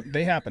guy moment.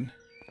 They happen.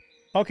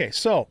 Okay,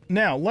 so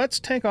now let's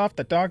take off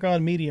the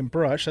doggone medium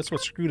brush. That's what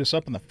screwed us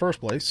up in the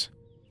first place.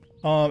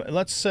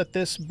 Let's set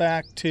this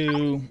back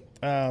to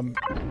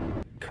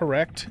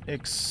correct,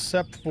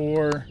 except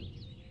for...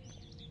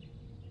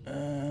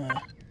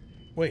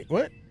 wait,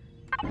 what?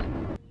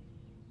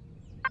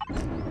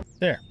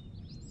 There.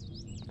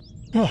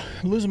 Oh,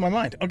 I'm losing my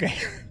mind. Okay.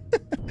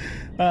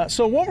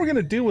 So what we're going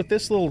to do with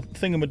this little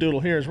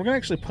thingamadoodle here is we're going to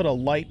actually put a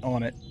light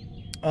on it.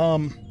 I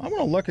want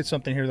to look at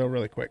something here, though,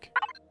 really quick.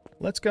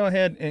 Let's go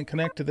ahead and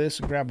connect to this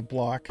and grab a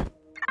block.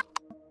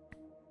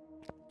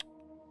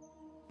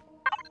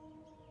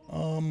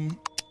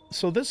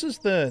 So this is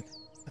the...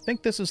 I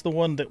think this is the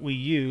one that we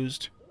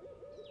used.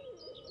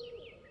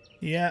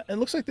 Yeah, it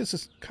looks like this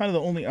is kind of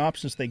the only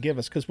options they give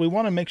us, because we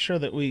want to make sure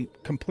that we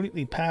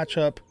completely patch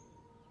up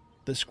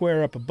the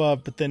square up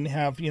above, but then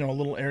have, you know, a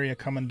little area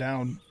coming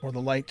down for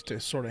the light to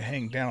sort of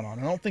hang down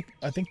on.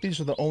 I think these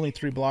are the only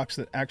 3 blocks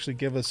that actually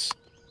give us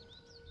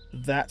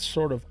that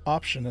sort of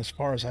option as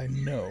far as I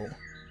know.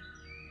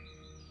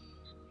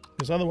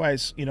 Because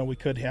otherwise, you know, we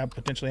could have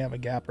potentially have a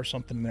gap or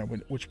something there,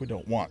 which we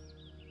don't want.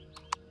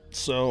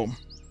 So,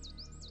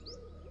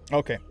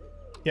 okay.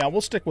 Yeah,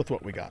 we'll stick with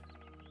what we got.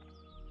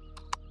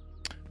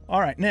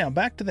 All right, now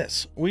back to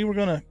this. We were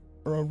going to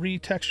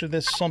retexture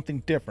this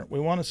something different. We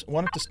want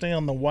it to stay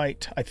on the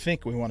white. I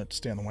think we want it to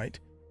stay on the white.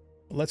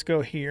 Let's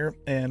go here,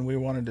 and we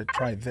wanted to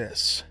try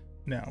this.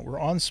 Now, we're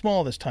on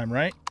small this time,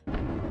 right?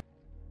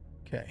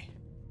 Okay.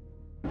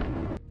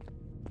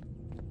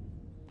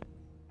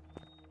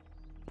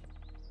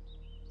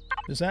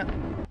 Does that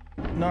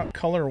not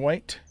color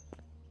white?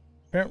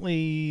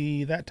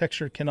 Apparently, that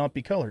texture cannot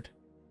be colored.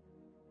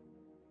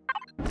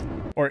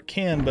 Or it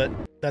can, but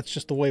that's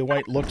just the way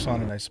white looks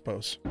on it, I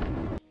suppose.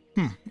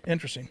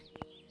 Interesting.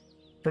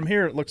 From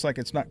here, it looks like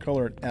it's not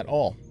colored at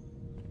all.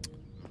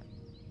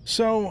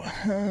 So,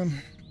 I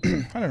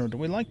don't know, do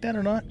we like that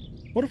or not?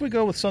 What if we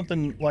go with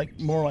something like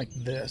more like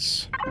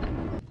this?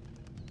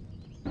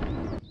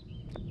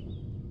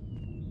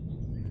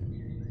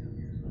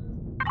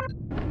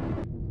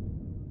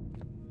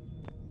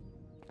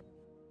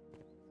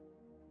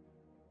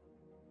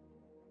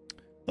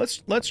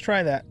 Let's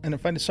try that, and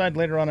if I decide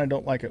later on I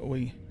don't like it,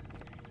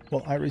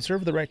 well, I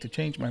reserve the right to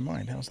change my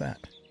mind. How's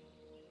that?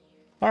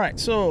 Alright,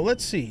 so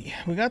let's see.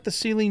 We got the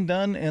ceiling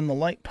done and the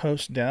light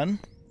post done.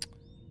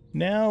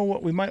 Now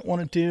what we might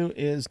want to do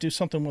is do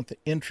something with the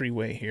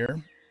entryway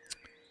here.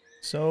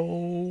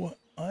 So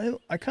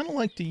I kind of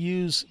like to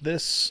use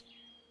this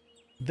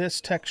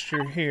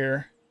texture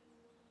here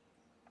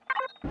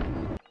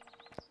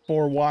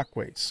for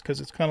walkways, because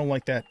it's kind of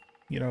like that,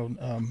 you know,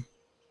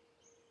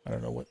 I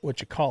don't know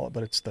what you call it,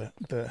 but it's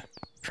the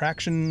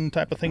traction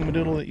type of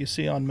thingamadoodle that you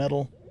see on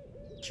metal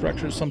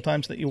structures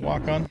sometimes that you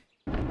walk on.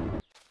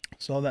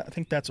 So I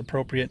think that's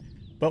appropriate.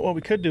 But what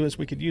we could do is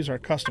we could use our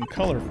custom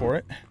color for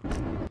it.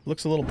 It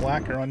looks a little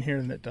blacker on here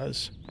than it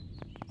does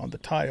on the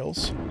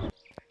tiles.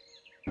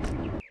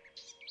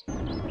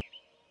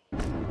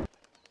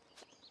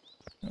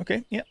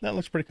 Okay, yeah, that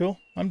looks pretty cool.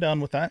 I'm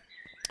down with that.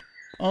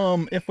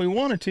 If we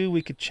wanted to,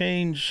 we could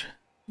change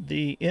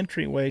the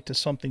entryway to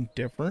something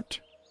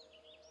different.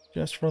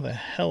 Just for the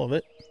hell of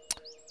it.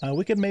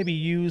 We could maybe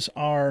use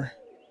our...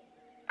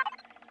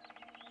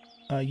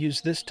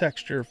 use this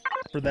texture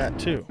for that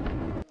too.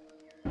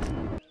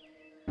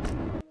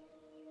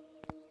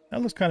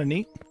 That looks kind of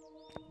neat.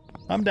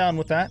 I'm down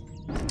with that.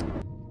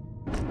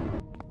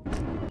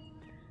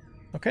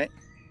 Okay.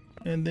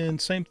 And then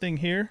same thing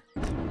here.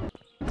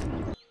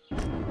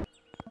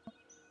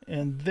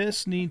 And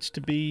this needs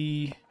to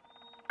be...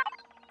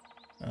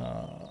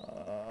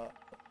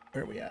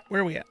 where are we at?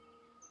 Where are we at?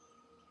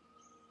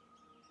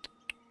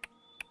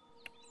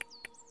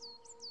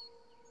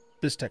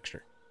 This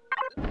texture.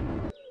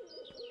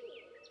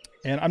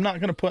 And I'm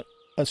not going to put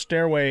a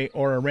stairway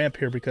or a ramp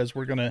here because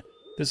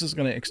this is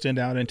going to extend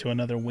out into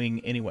another wing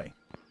anyway.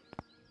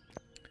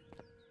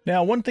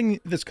 Now, one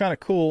thing that's kind of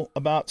cool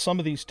about some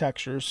of these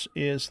textures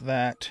is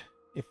that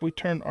if we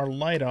turn our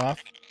light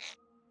off,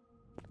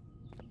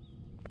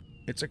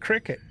 it's a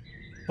cricket.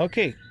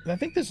 Okay, I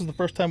think this is the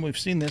first time we've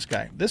seen this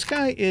guy. This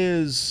guy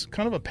is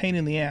kind of a pain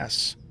in the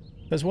ass,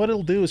 because what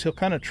he'll do is he'll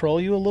kind of troll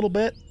you a little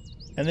bit,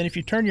 and then if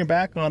you turn your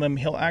back on him,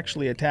 he'll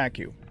actually attack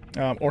you.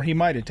 Or he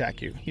might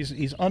attack you.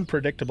 He's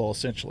unpredictable,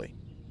 essentially.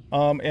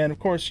 And of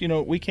course, you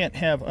know, we can't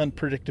have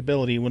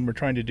unpredictability when we're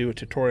trying to do a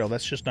tutorial.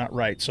 That's just not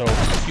right. So,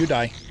 you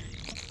die.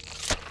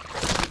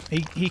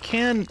 He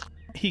can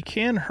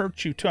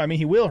hurt you too. I mean,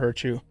 he will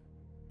hurt you.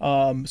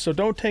 So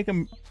don't take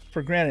him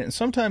for granted. And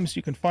sometimes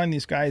you can find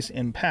these guys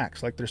in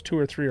packs, like there's 2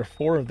 or 3 or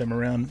 4 of them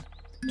around,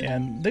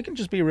 and they can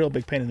just be a real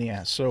big pain in the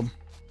ass. So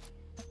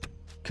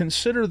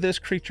consider this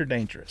creature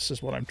dangerous,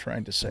 is what I'm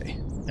trying to say.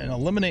 And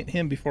eliminate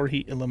him before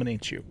he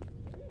eliminates you.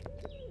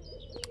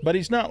 But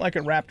he's not like a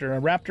raptor.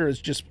 A raptor is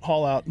just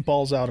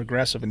balls out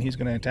aggressive, and he's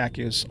going to attack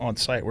you on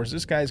sight, whereas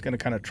this guy's going to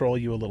kind of troll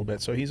you a little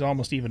bit. So he's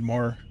almost even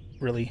more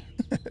really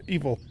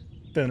evil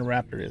than a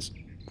raptor is.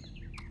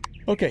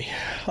 Okay,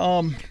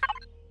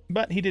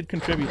 but he did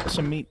contribute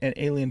some meat and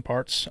alien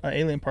parts.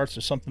 Alien parts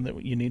are something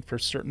that you need for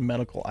certain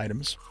medical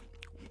items.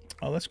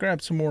 Let's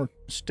grab some more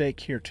steak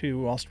here too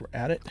whilst we're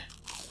at it.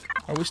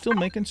 Are we still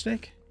making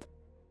steak?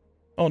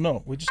 Oh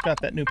no, we just got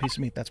that new piece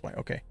of meat, that's why.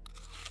 Okay.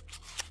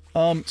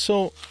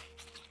 So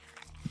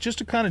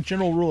just a kind of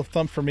general rule of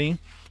thumb for me,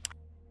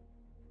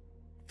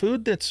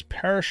 food that's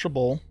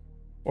perishable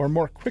or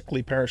more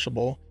quickly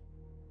perishable,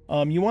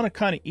 you want to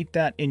kind of eat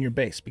that in your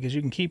base because you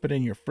can keep it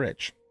in your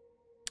fridge.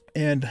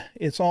 And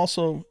it's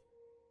also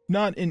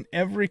not in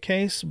every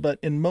case, but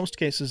in most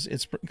cases,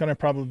 it's going to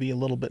probably be a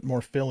little bit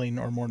more filling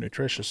or more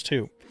nutritious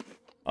too.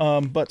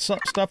 But some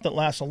stuff that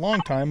lasts a long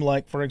time,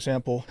 like for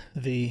example,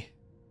 the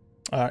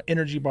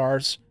energy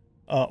bars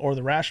or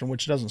the ration,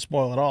 which doesn't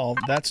spoil at all,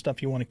 that's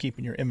stuff you want to keep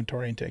in your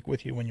inventory and take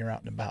with you when you're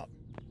out and about.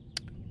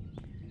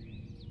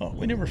 Oh,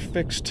 we never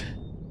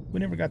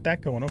got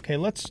that going. Okay,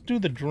 let's do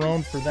the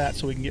drone for that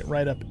so we can get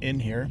right up in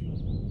here.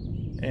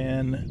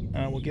 And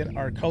we'll get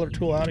our color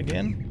tool out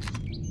again.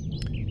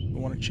 We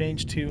want to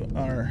change to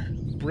our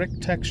brick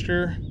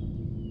texture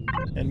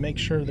and make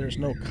sure there's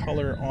no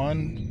color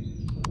on.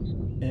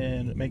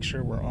 And make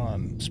sure we're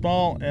on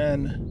small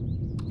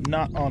and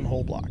not on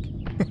whole block.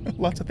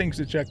 Lots of things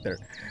to check there.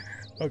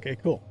 Okay,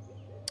 cool.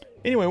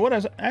 Anyway, what I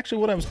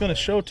was going to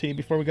show to you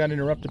before we got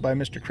interrupted by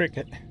Mr.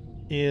 Cricket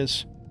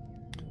is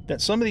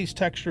that some of these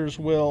textures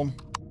will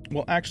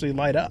actually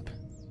light up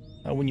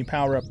when you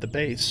power up the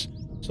base.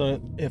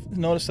 So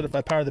notice that if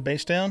I power the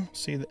base down,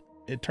 see that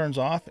it turns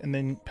off and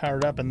then power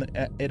it up, and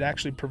it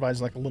actually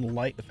provides like a little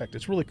light effect.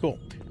 It's really cool.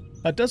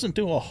 It doesn't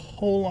do a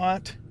whole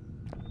lot,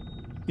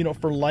 you know,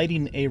 for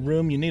lighting a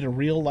room. You need a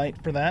real light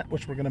for that,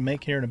 which we're going to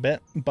make here in a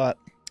bit, but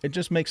it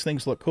just makes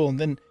things look cool. And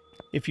then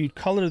if you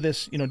color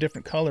this, you know,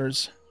 different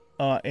colors,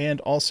 and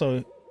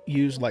also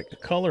use like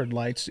colored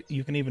lights,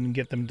 you can even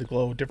get them to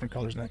glow different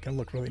colors, and that can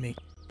look really neat.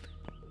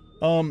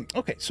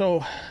 Okay,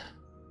 so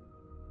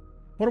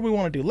what do we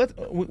want to do?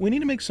 We need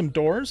to make some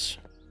doors,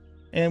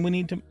 and we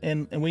need to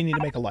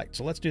make a light.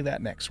 So let's do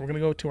that next. We're going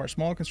to go to our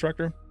small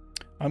constructor.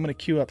 I'm going to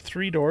queue up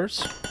 3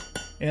 doors,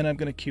 and I'm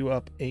going to queue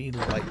up a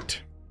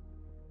light.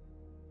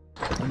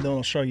 And then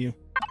I'll show you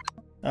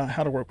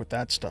how to work with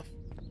that stuff.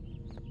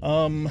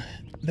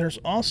 There's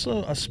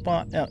also a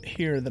spot out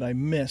here that I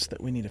missed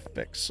that we need to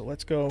fix. So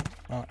let's go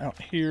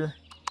out here.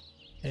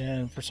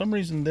 And for some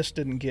reason, this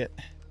didn't get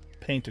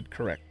painted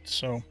correct.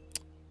 So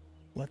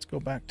let's go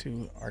back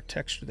to our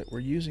texture that we're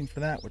using for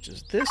that, which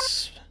is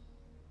this.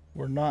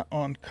 We're not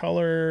on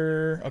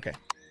color. Okay.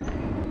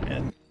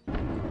 And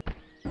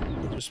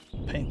we'll just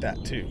paint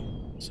that too.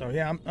 So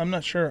yeah, I'm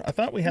not sure. I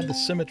thought we had the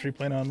symmetry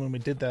plane on when we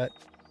did that.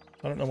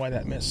 I don't know why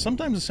that missed.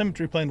 Sometimes the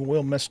symmetry plane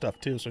will miss stuff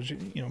too, so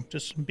you know,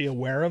 just be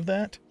aware of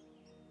that.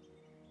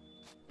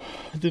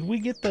 Did we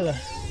get the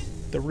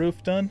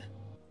roof done?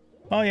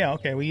 Oh yeah,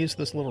 okay, we used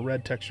this little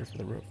red texture for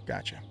the roof.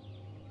 Gotcha.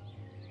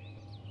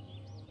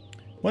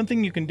 One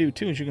thing you can do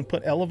too is you can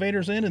put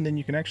elevators in, and then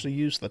you can actually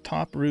use the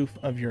top roof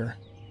of your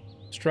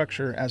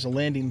structure as a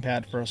landing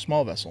pad for a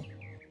small vessel.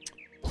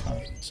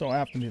 So I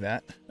often do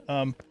that.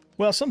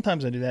 Well,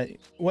 sometimes I do that.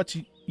 What's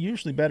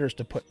usually better is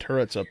to put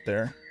turrets up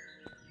there.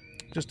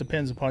 Just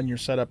depends upon your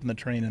setup in the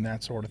terrain and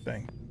that sort of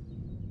thing.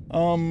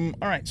 All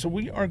right, so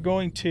we are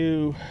going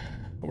to...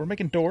 We're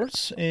making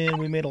doors, and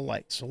we made a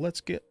light. So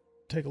let's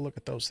take a look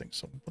at those things.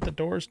 So we'll put the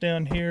doors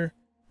down here,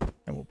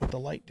 and we'll put the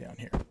light down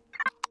here.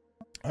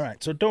 All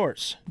right, so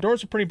doors.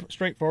 Doors are pretty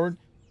straightforward.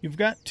 You've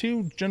got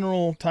 2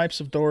 general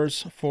types of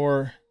doors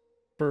for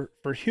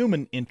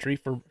human entry,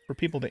 for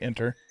people to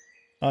enter.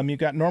 You've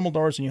got normal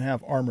doors, and you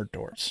have armored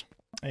doors.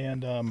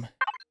 And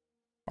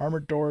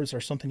armored doors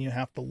are something you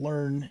have to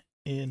learn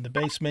in the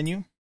base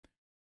menu,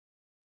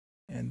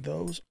 and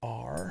those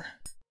are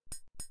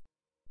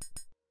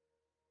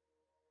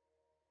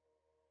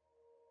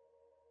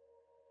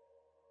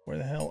where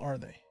the hell are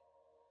they?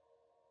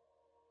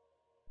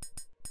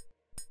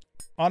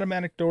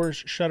 Automatic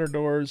doors, shutter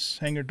doors,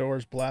 hangar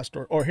doors, blast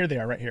door. Oh, here they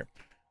are right here.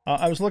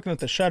 I was looking at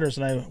the shutters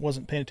and I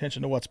wasn't paying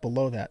attention to what's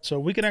below that. So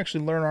we could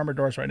actually learn armored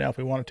doors right now if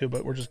we wanted to,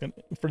 but we're just going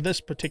to, for this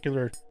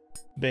particular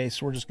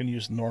base, we're just going to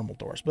use the normal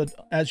doors. But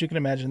as you can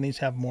imagine, these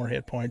have more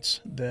hit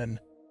points than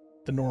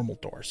the normal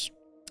doors.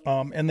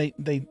 And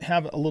they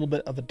have a little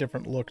bit of a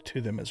different look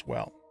to them as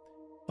well.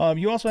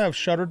 You also have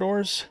shutter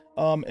doors,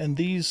 and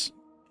these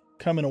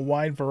come in a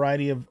wide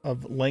variety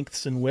of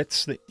lengths and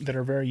widths that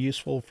are very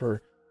useful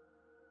for,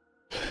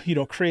 you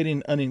know,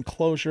 creating an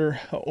enclosure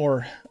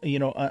or, you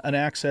know, an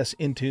access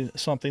into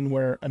something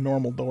where a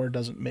normal door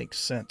doesn't make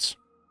sense.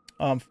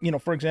 You know,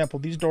 for example,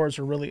 these doors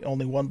are really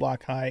only 1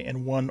 block high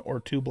and 1 or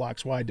 2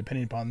 blocks wide,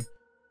 depending upon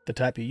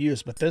the type you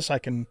use. But this I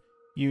can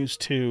use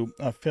to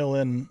fill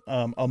in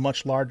a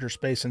much larger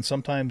space, and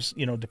sometimes,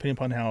 you know, depending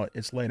upon how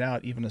it's laid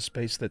out, even a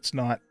space that's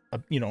not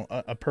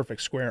a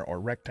perfect square or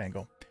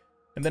rectangle.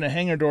 And then a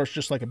hangar door is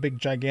just like a big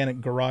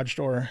gigantic garage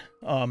door,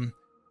 and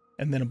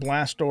then a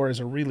blast door is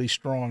a really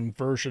strong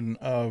version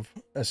of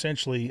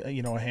essentially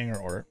a hangar,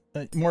 or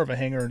more of a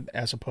hangar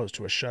as opposed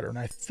to a shutter. And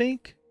I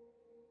think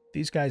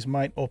these guys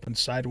might open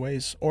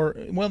sideways, or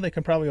well, they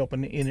can probably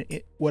open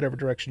in whatever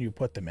direction you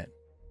put them in.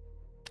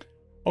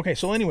 Okay,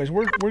 so anyways,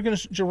 we're going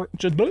to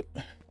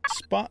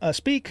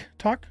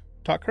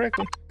talk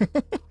correctly.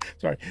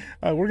 Sorry.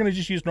 We're going to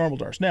just use normal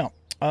doors. Now,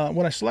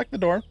 when I select the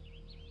door,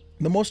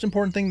 the most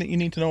important thing that you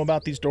need to know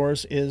about these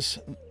doors is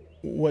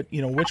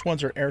which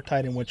ones are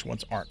airtight and which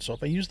ones aren't. So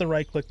if I use the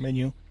right-click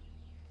menu,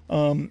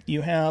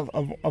 you have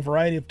a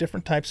variety of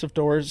different types of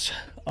doors.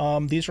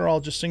 These are all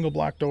just single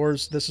block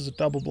doors. This is a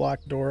double block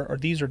door, or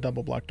these are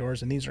double block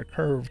doors, and these are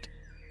curved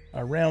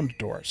round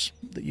doors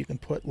that you can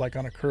put like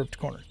on a curved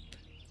corner.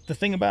 The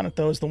thing about it,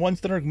 though, is the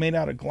ones that are made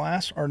out of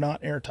glass are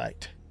not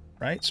airtight,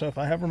 right? So if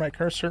I hover my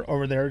cursor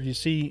over there, you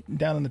see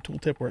down in the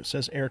tooltip where it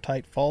says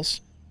airtight false.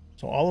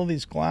 So all of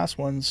these glass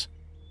ones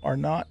are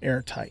not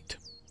airtight.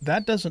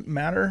 That doesn't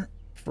matter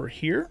for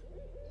here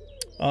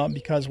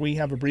because we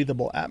have a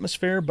breathable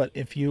atmosphere, but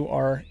if you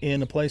are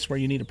in a place where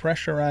you need to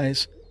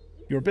pressurize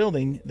your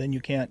building, then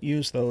you can't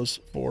use those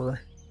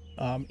for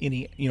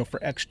for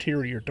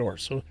exterior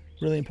doors. So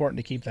really important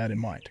to keep that in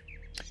mind.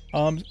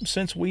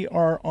 Since we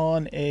are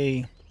on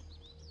a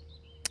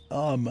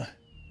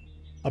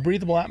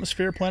breathable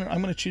atmosphere planet,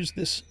 I'm going to choose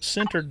this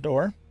centered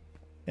door,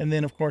 and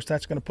then of course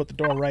that's going to put the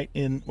door right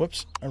in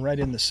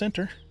the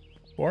center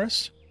for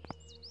us.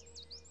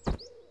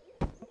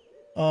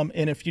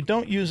 And if you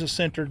don't use a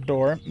centered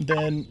door,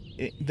 then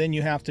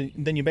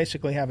you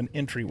basically have an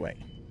entryway.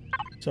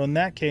 So in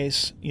that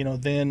case,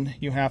 then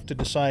you have to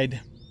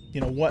decide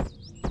what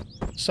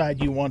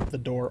side you want the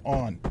door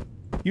on.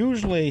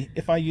 Usually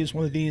if I use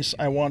one of these,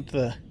 I want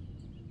the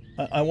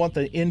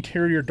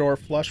interior door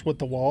flush with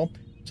the wall,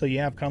 so you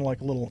have kind of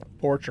like a little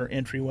porch or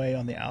entryway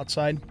on the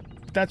outside.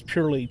 But that's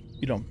purely,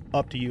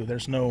 up to you.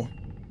 There's no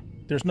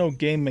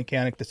game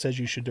mechanic that says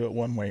you should do it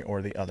one way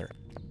or the other.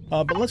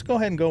 But let's go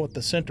ahead and go with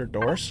the center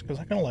doors, because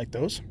I kind of like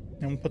those,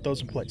 and we'll put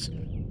those in place.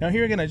 Now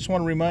here again, I just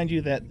want to remind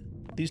you that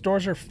these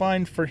doors are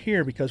fine for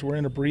here because we're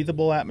in a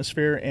breathable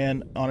atmosphere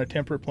and on a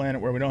temperate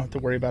planet where we don't have to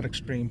worry about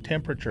extreme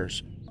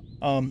temperatures.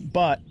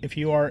 But if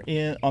you are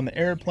on the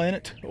arid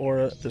planet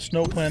or the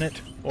snow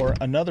planet or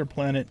another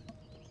planet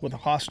with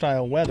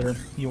hostile weather,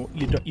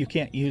 you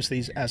can't use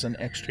these as an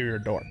exterior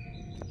door.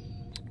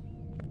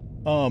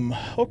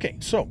 Okay,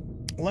 so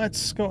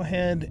let's go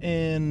ahead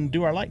and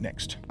do our light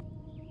next.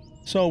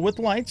 So with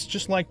lights,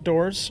 just like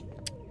doors,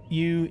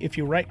 if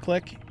you right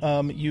click,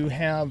 you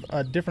have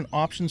different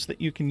options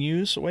that you can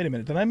use. So wait a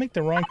minute, did I make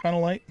the wrong kind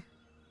of light?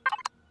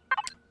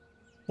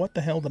 What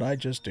the hell did I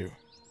just do?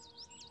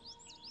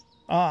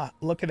 Ah,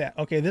 look at that.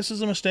 Okay, this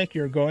is a mistake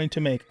you're going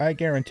to make. I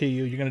guarantee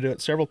you, you're going to do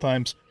it several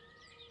times.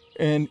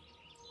 And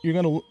you're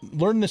going to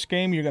learn this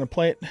game. You're going to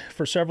play it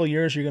for several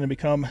years. You're going to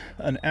become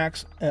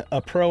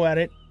a pro at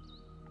it.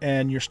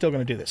 And you're still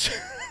going to do this.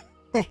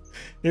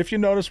 If you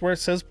notice where it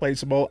says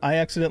placeable, I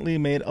accidentally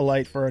made a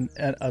light for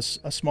a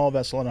small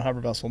vessel and a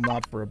hover vessel,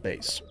 not for a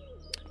base.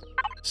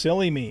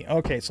 Silly me.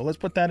 Okay, so let's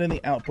put that in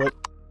the output.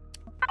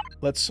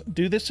 Let's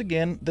do this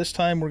again. This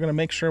time we're going to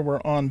make sure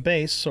we're on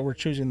base, so we're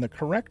choosing the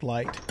correct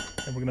light,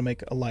 and we're going to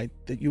make a light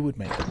that you would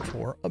make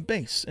for a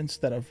base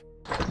instead of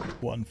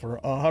one for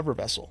a hover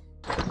vessel.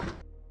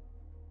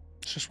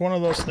 It's just one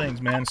of those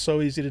things, man. It's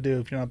so easy to do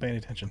if you're not paying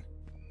attention.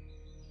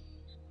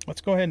 Let's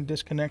go ahead and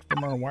disconnect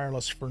from our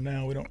wireless for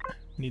now. We don't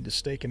need to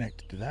stay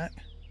connected to that.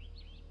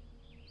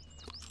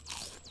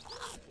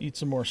 Eat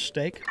some more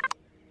steak.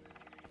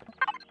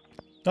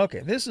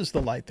 Okay, this is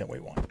the light that we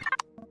want.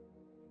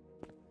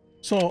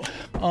 So,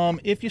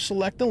 if you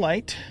select the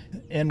light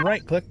and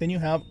right-click, then you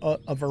have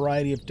a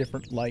variety of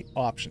different light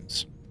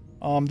options.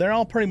 They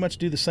all pretty much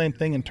do the same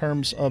thing in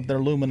terms of their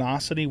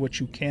luminosity, which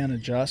you can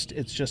adjust.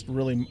 It's just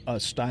really a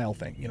style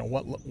thing.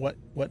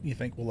 What you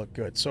think will look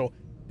good. So,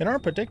 in our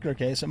particular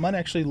case, it might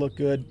actually look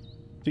good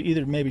to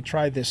either maybe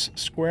try this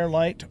square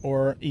light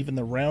or even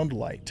the round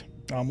light.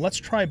 Let's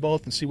try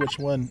both and see which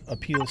one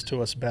appeals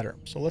to us better.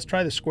 So let's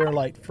try the square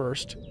light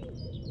first.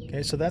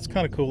 Okay, so that's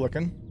kind of cool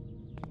looking.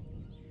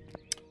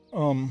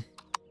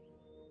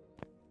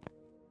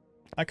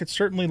 I could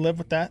certainly live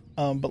with that,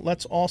 but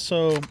let's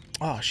also...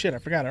 Oh, shit, I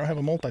forgot. I don't have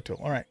a multi-tool.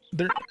 All right,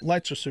 their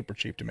lights are super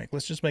cheap to make.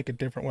 Let's just make a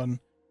different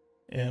one,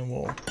 and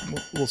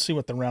we'll see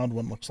what the round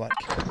one looks like.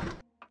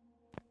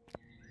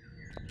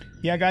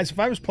 Yeah, guys, if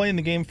I was playing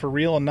the game for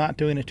real and not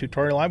doing a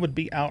tutorial, I would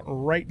be out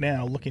right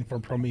now looking for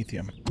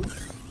promethium.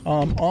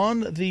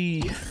 On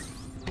the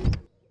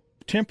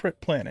temperate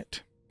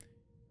planet,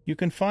 you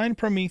can find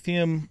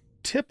promethium.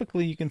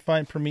 Typically, you can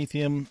find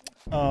promethium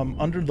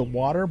under the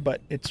water,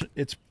 but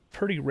it's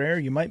pretty rare.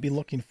 You might be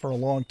looking for a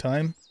long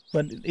time,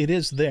 but it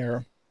is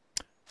there.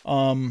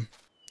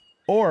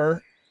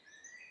 Or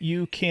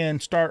you can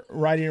start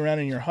riding around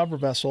in your hover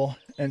vessel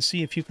and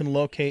see if you can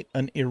locate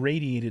an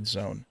irradiated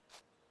zone.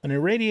 An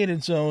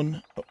irradiated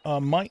zone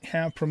might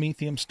have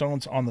promethium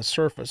stones on the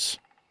surface,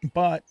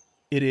 but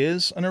it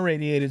is an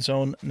irradiated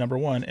zone, number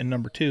one, and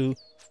number two,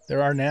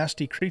 there are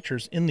nasty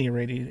creatures in the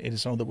irradiated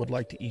zone that would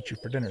like to eat you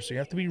for dinner. So you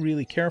have to be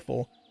really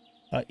careful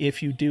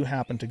if you do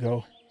happen to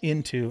go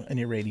into an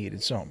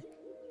irradiated zone.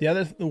 The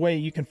other way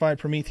you can find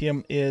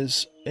promethium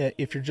is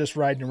if you're just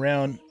riding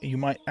around, you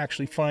might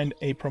actually find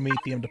a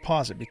promethium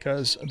deposit,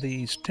 because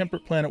the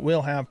temperate planet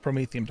will have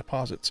promethium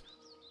deposits.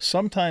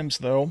 Sometimes,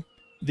 though,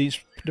 these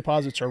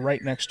deposits are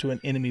right next to an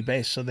enemy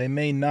base, so they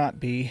may not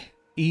be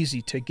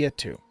easy to get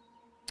to.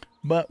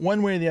 But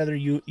one way or the other,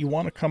 you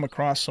want to come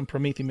across some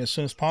promethium as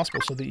soon as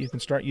possible so that you can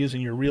start using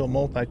your real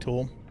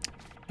multi-tool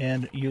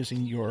and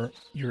using your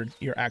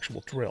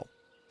actual drill.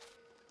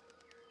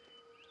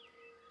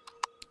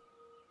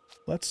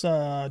 Let's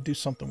do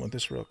something with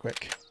this real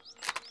quick.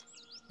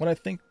 What I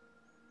think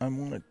I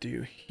want to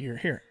do here.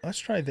 Here, let's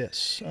try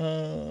this.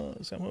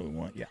 Is that what we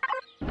want? Yeah.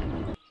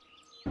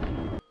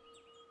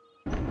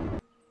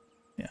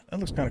 Yeah, that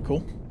looks kind of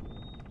cool.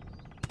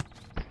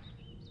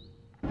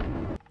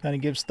 Kind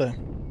of gives the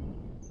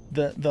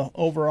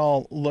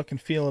overall look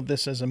and feel of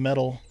this as a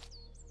metal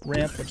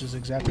ramp, which is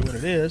exactly what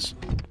it is.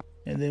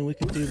 And then we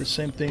could do the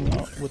same thing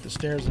with the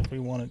stairs if we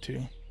wanted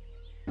to.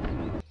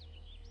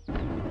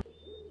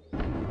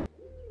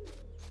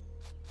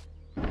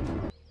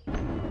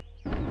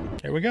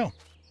 There we go.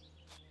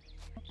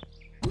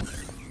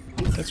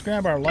 Let's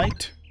grab our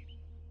light.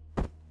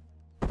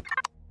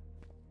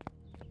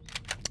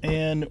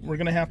 And we're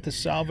going to have to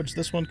salvage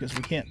this one because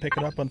we can't pick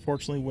it up,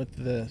 unfortunately, with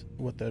the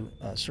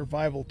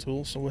survival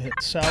tool. So we'll hit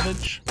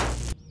salvage.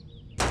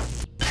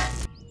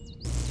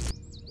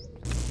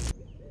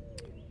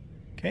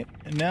 Okay,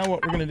 and now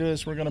what we're going to do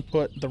is we're going to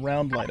put the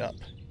round light up.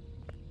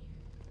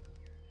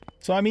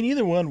 So, I mean,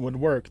 either one would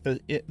work.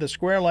 The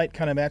square light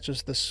kind of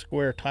matches the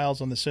square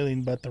tiles on the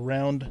ceiling, but the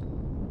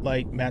round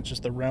light matches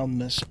the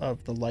roundness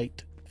of the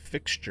light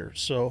fixture.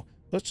 So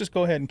let's just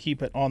go ahead and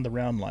keep it on the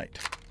round light.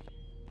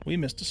 We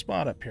missed a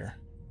spot up here.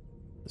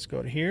 Let's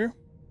go to here,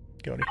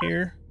 go to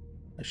here.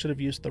 I should have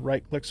used the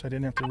right click so I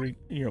didn't have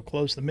to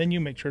close the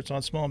menu, make sure it's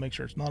on small, make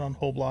sure it's not on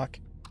whole block,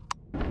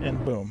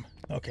 and boom.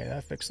 Okay,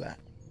 that fixed that.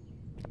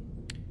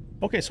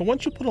 Okay, so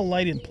once you put a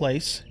light in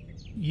place,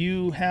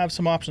 you have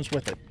some options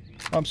with it.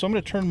 So I'm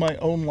going to turn my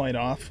own light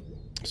off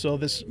so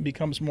this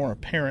becomes more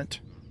apparent,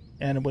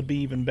 and it would be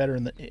even better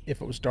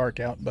if it was dark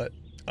out, but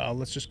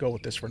let's just go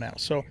with this for now.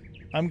 So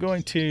I'm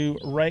going to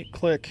right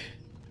click.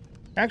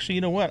 Actually,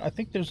 you know what? I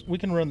think we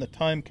can run the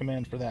time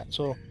command for that.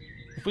 So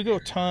if we go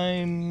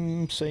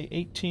time, say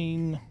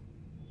 18.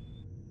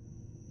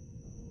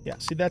 Yeah,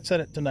 see, that set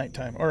it to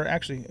nighttime. Or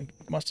actually,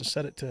 it must have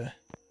set it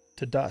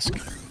to dusk.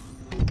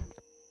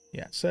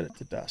 Yeah, set it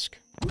to dusk.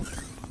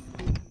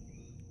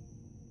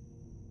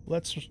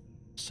 Let's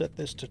set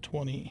this to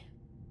 20.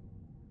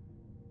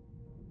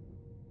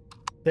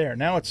 There,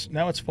 now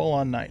it's full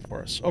on night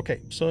for us. Okay,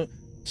 so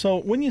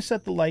when you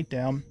set the light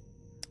down,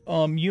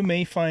 you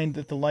may find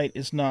that the light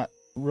is not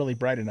really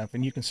bright enough,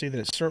 and you can see that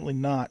it's certainly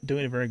not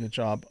doing a very good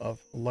job of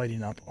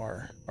lighting up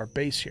our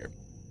base here.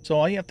 So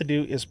all you have to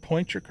do is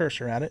point your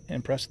cursor at it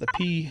and press the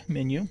P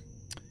menu,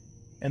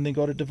 and then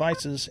go to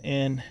devices,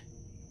 and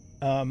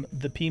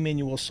the P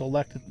menu will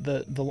select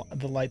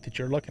the light that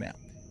you're looking at.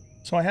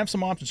 So I have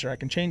some options here. I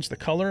can change the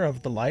color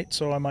of the light,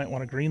 so I might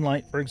want a green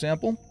light, for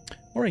example,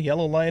 or a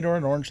yellow light, or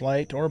an orange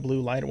light, or a blue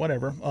light, or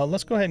whatever.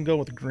 Let's go ahead and go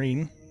with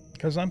green,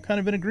 because I'm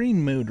kind of in a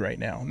green mood right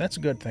now, and that's a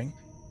good thing.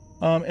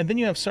 And then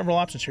you have several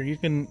options here. You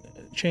can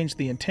change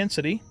the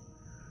intensity.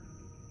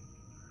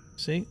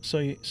 See, so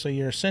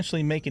you're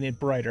essentially making it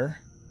brighter,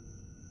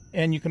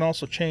 and you can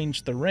also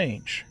change the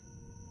range.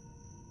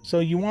 So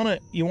you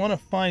want to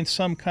find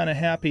some kind of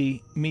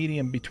happy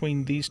medium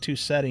between these two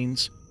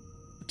settings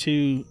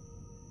to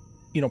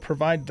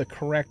provide the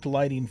correct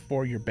lighting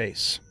for your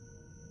base.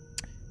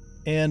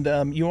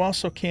 And you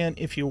also can,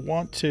 if you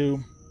want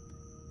to,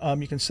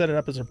 you can set it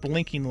up as a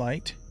blinking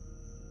light.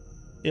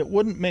 It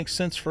wouldn't make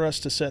sense for us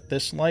to set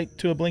this light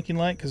to a blinking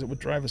light because it would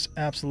drive us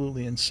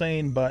absolutely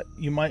insane, but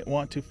you might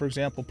want to, for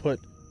example, put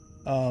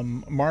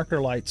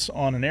marker lights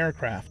on an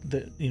aircraft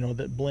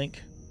that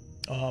blink,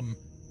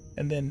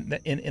 and then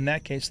in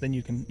that case, then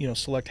you can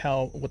select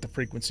what the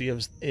frequency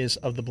is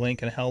of the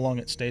blink and how long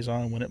it stays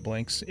on when it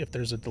blinks, if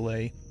there's a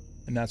delay,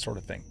 and that sort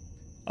of thing.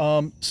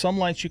 Some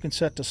lights you can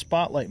set to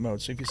spotlight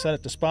mode. So if you set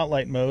it to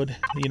spotlight mode,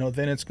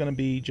 then it's going to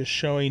be just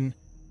showing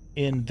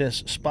in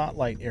this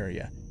spotlight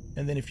area.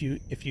 And then if you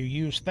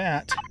use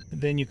that,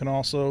 then you can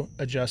also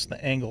adjust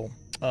the angle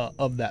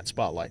of that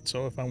spotlight.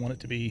 So if I want it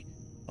to be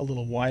a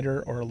little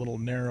wider or a little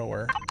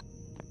narrower,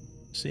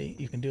 see,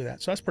 you can do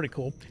that. So that's pretty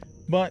cool.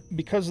 But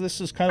because this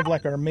is kind of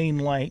like our main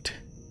light,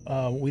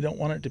 we don't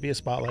want it to be a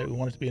spotlight. We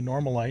want it to be a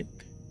normal light.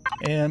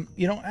 And,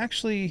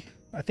 actually,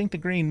 I think the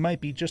green might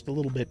be just a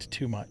little bit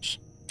too much.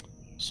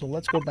 So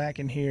let's go back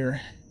in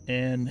here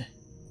and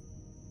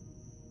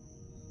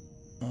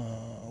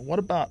what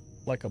about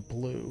like a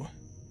blue?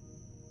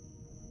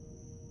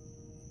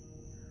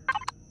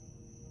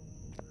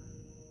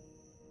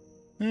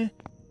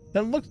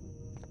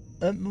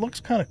 that looks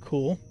kind of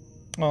cool.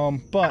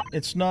 But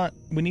it's not,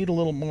 we need a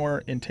little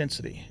more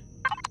intensity.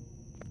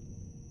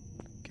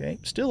 Okay,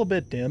 still a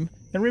bit dim.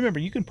 And remember,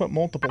 you can put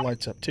multiple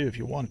lights up too if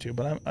you want to,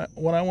 but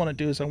what I want to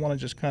do is I want to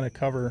just kind of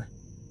cover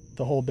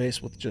the whole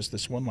base with just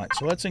this one light.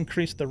 So let's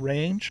increase the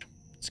range.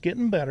 It's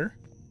getting better.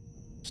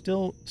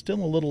 Still a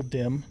little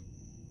dim.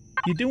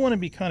 You do want to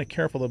be kind of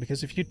careful though,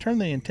 because if you turn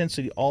the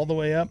intensity all the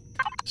way up,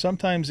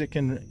 sometimes it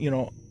can, you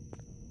know,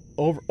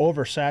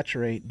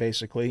 oversaturate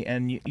basically,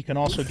 and you can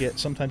also get,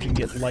 sometimes you can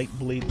get light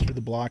bleed through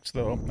the blocks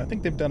though. I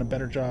think they've done a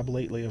better job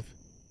lately of,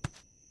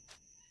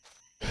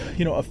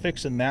 you know, of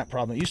fixing that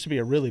problem. It used to be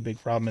a really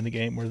big problem in the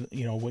game where,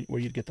 you know,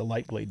 where you'd get the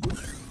light bleed.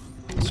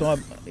 So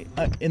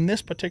in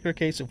this particular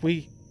case, if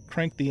we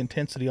crank the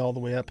intensity all the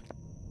way up,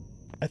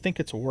 I think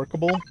it's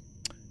workable.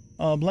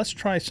 Let's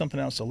try something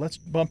else. So let's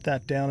bump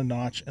that down a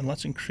notch and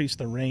let's increase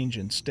the range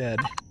instead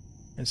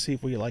and see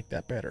if we like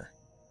that better.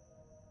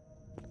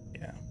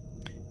 Yeah.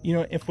 You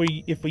know, if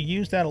we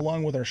use that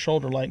along with our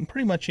shoulder light, and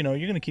pretty much, you know,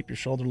 you're going to keep your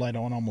shoulder light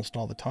on almost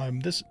all the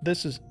time.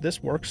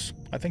 This works.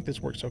 I think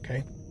this works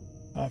okay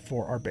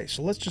for our base.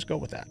 So let's just go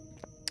with that.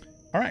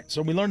 All right.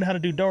 So we learned how to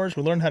do doors.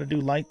 We learned how to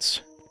do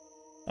lights.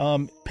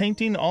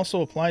 Painting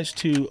also applies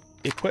to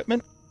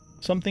equipment.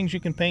 Some things you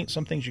can paint,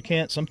 some things you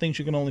can't. Some things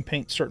you can only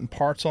paint certain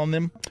parts on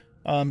them.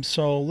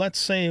 So let's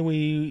say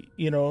we,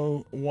 you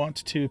know,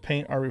 want to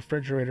paint our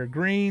refrigerator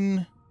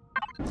green.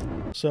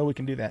 So we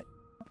can do that.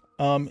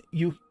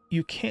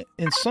 You can't,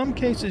 in some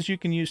cases you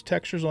can use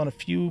textures on a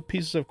few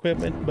pieces of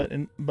equipment, but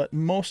in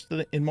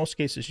most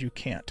cases you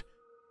can't.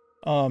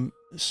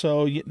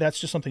 So that's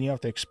just something you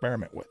have to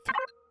experiment with.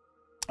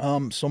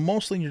 So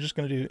mostly you're just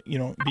going to do, you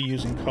know, be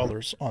using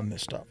colors on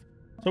this stuff.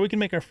 So we can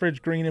make our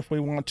fridge green if we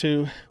want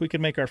to. We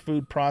can make our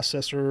food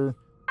processor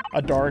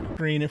a dark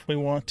green if we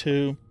want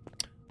to.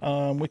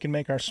 We can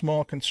make our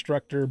small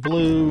constructor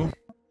blue.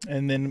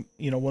 And then,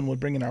 you know, when we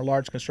bring in our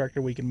large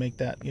constructor, we can make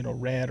that, you know,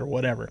 red or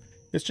whatever.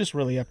 It's just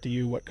really up to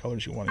you what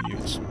colors you want to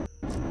use.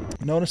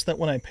 Notice that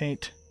when I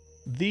paint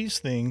these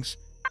things,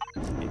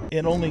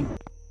 it only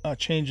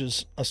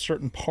changes a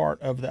certain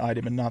part of the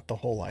item and not the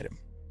whole item.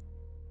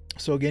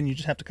 So again, you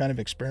just have to kind of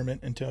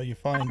experiment until you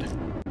find,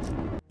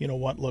 you know,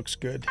 what looks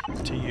good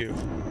to you.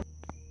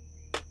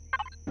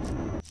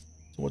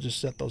 So we'll just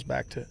set those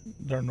back to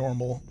their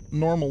normal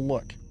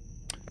look.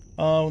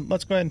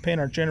 Let's go ahead and paint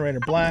our generator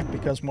black,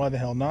 because why the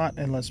hell not?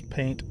 And let's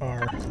paint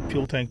our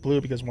fuel tank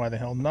blue, because why the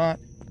hell not?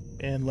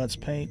 And let's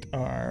paint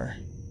our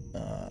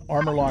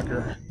armor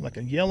locker like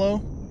a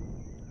yellow.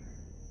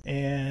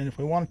 And if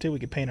we wanted to, we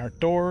could paint our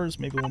doors.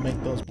 Maybe we'll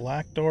make those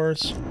black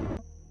doors.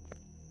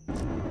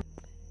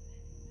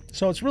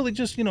 So it's really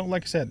just, you know,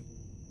 like I said,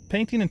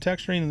 painting and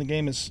texturing in the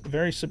game is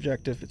very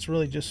subjective. It's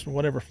really just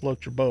whatever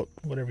floats your boat,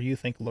 whatever you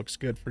think looks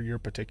good for your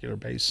particular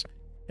base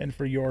and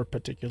for your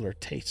particular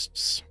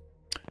tastes.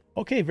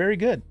 Okay, very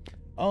good.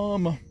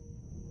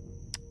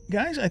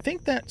 Guys, I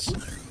think that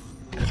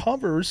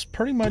covers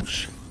pretty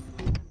much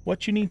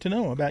what you need to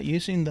know about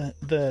using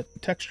the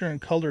texture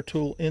and color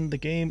tool in the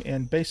game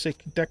and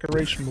basic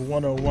decoration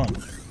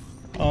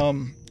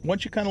 101.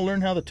 Once you kind of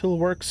learn how the tool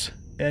works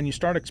and you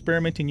start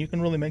experimenting, you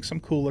can really make some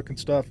cool looking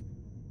stuff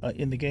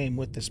in the game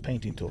with this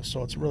painting tool.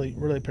 So it's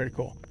really pretty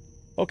cool.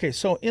 Okay,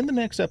 so in the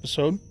next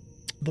episode,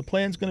 the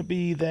plan's going to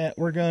be that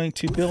we're going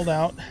to build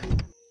out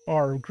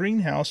our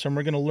greenhouse and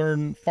we're going to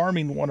learn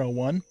farming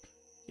 101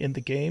 in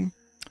the game.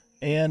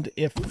 And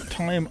if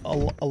time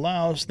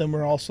allows, then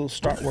we'll also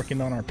start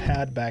working on our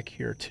pad back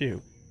here too.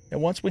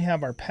 And once we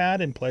have our pad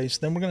in place,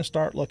 then we're going to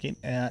start looking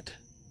at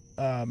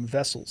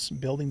vessels,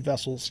 building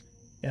vessels,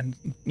 and,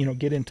 you know,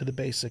 get into the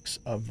basics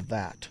of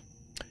that.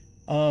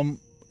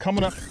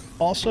 Coming up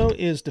also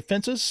is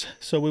defenses.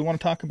 So we want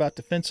to talk about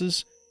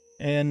defenses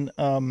and,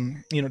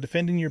 you know,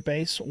 defending your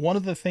base. One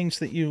of the things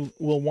that you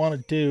will want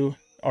to do,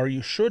 or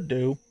you should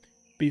do,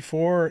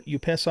 before you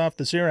piss off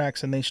the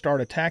Xerax and they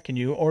start attacking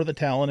you, or the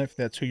Talon, if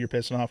that's who you're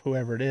pissing off,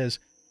 whoever it is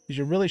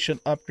you really should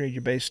upgrade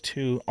your base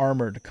to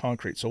armored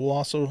concrete. So we'll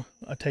also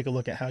take a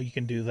look at how you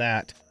can do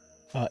that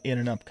in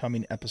an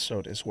upcoming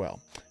episode as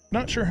well.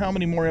 Not sure how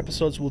many more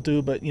episodes we'll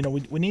do, but, you know,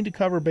 we need to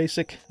cover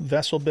basic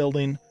vessel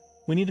building.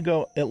 We need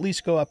to at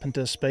least go up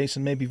into space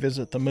and maybe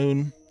visit the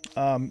moon,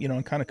 you know,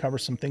 and kind of cover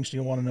some things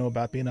you want to know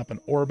about being up in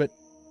orbit.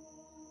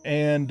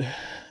 And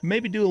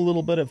maybe do a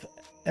little bit of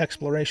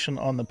exploration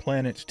on the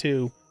planet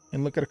too,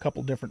 and look at a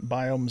couple different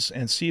biomes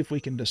and see if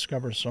we can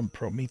discover some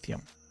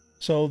promethium.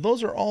 So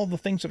those are all the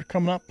things that are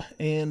coming up,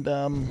 and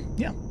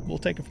yeah, we'll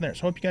take it from there.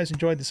 So I hope you guys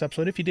enjoyed this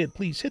episode. If you did,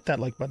 please hit that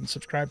like button,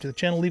 subscribe to the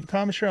channel, leave a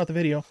comment, share out the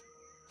video,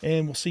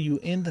 and we'll see you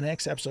in the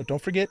next episode.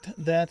 Don't forget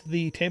that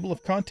the table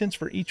of contents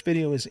for each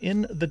video is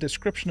in the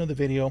description of the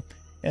video,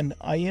 and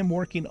I am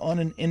working on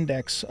an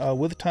index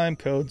with time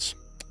codes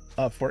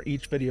for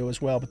each video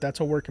as well, but that's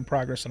a work in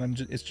progress, and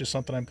it's just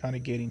something I'm kind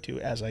of getting to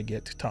as I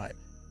get time.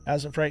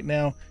 As of right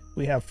now,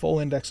 we have full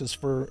indexes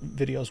for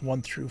videos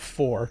 1 through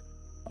 4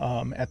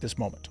 at this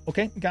moment.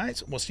 Okay,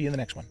 guys, we'll see you in the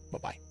next one.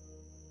 Bye-bye.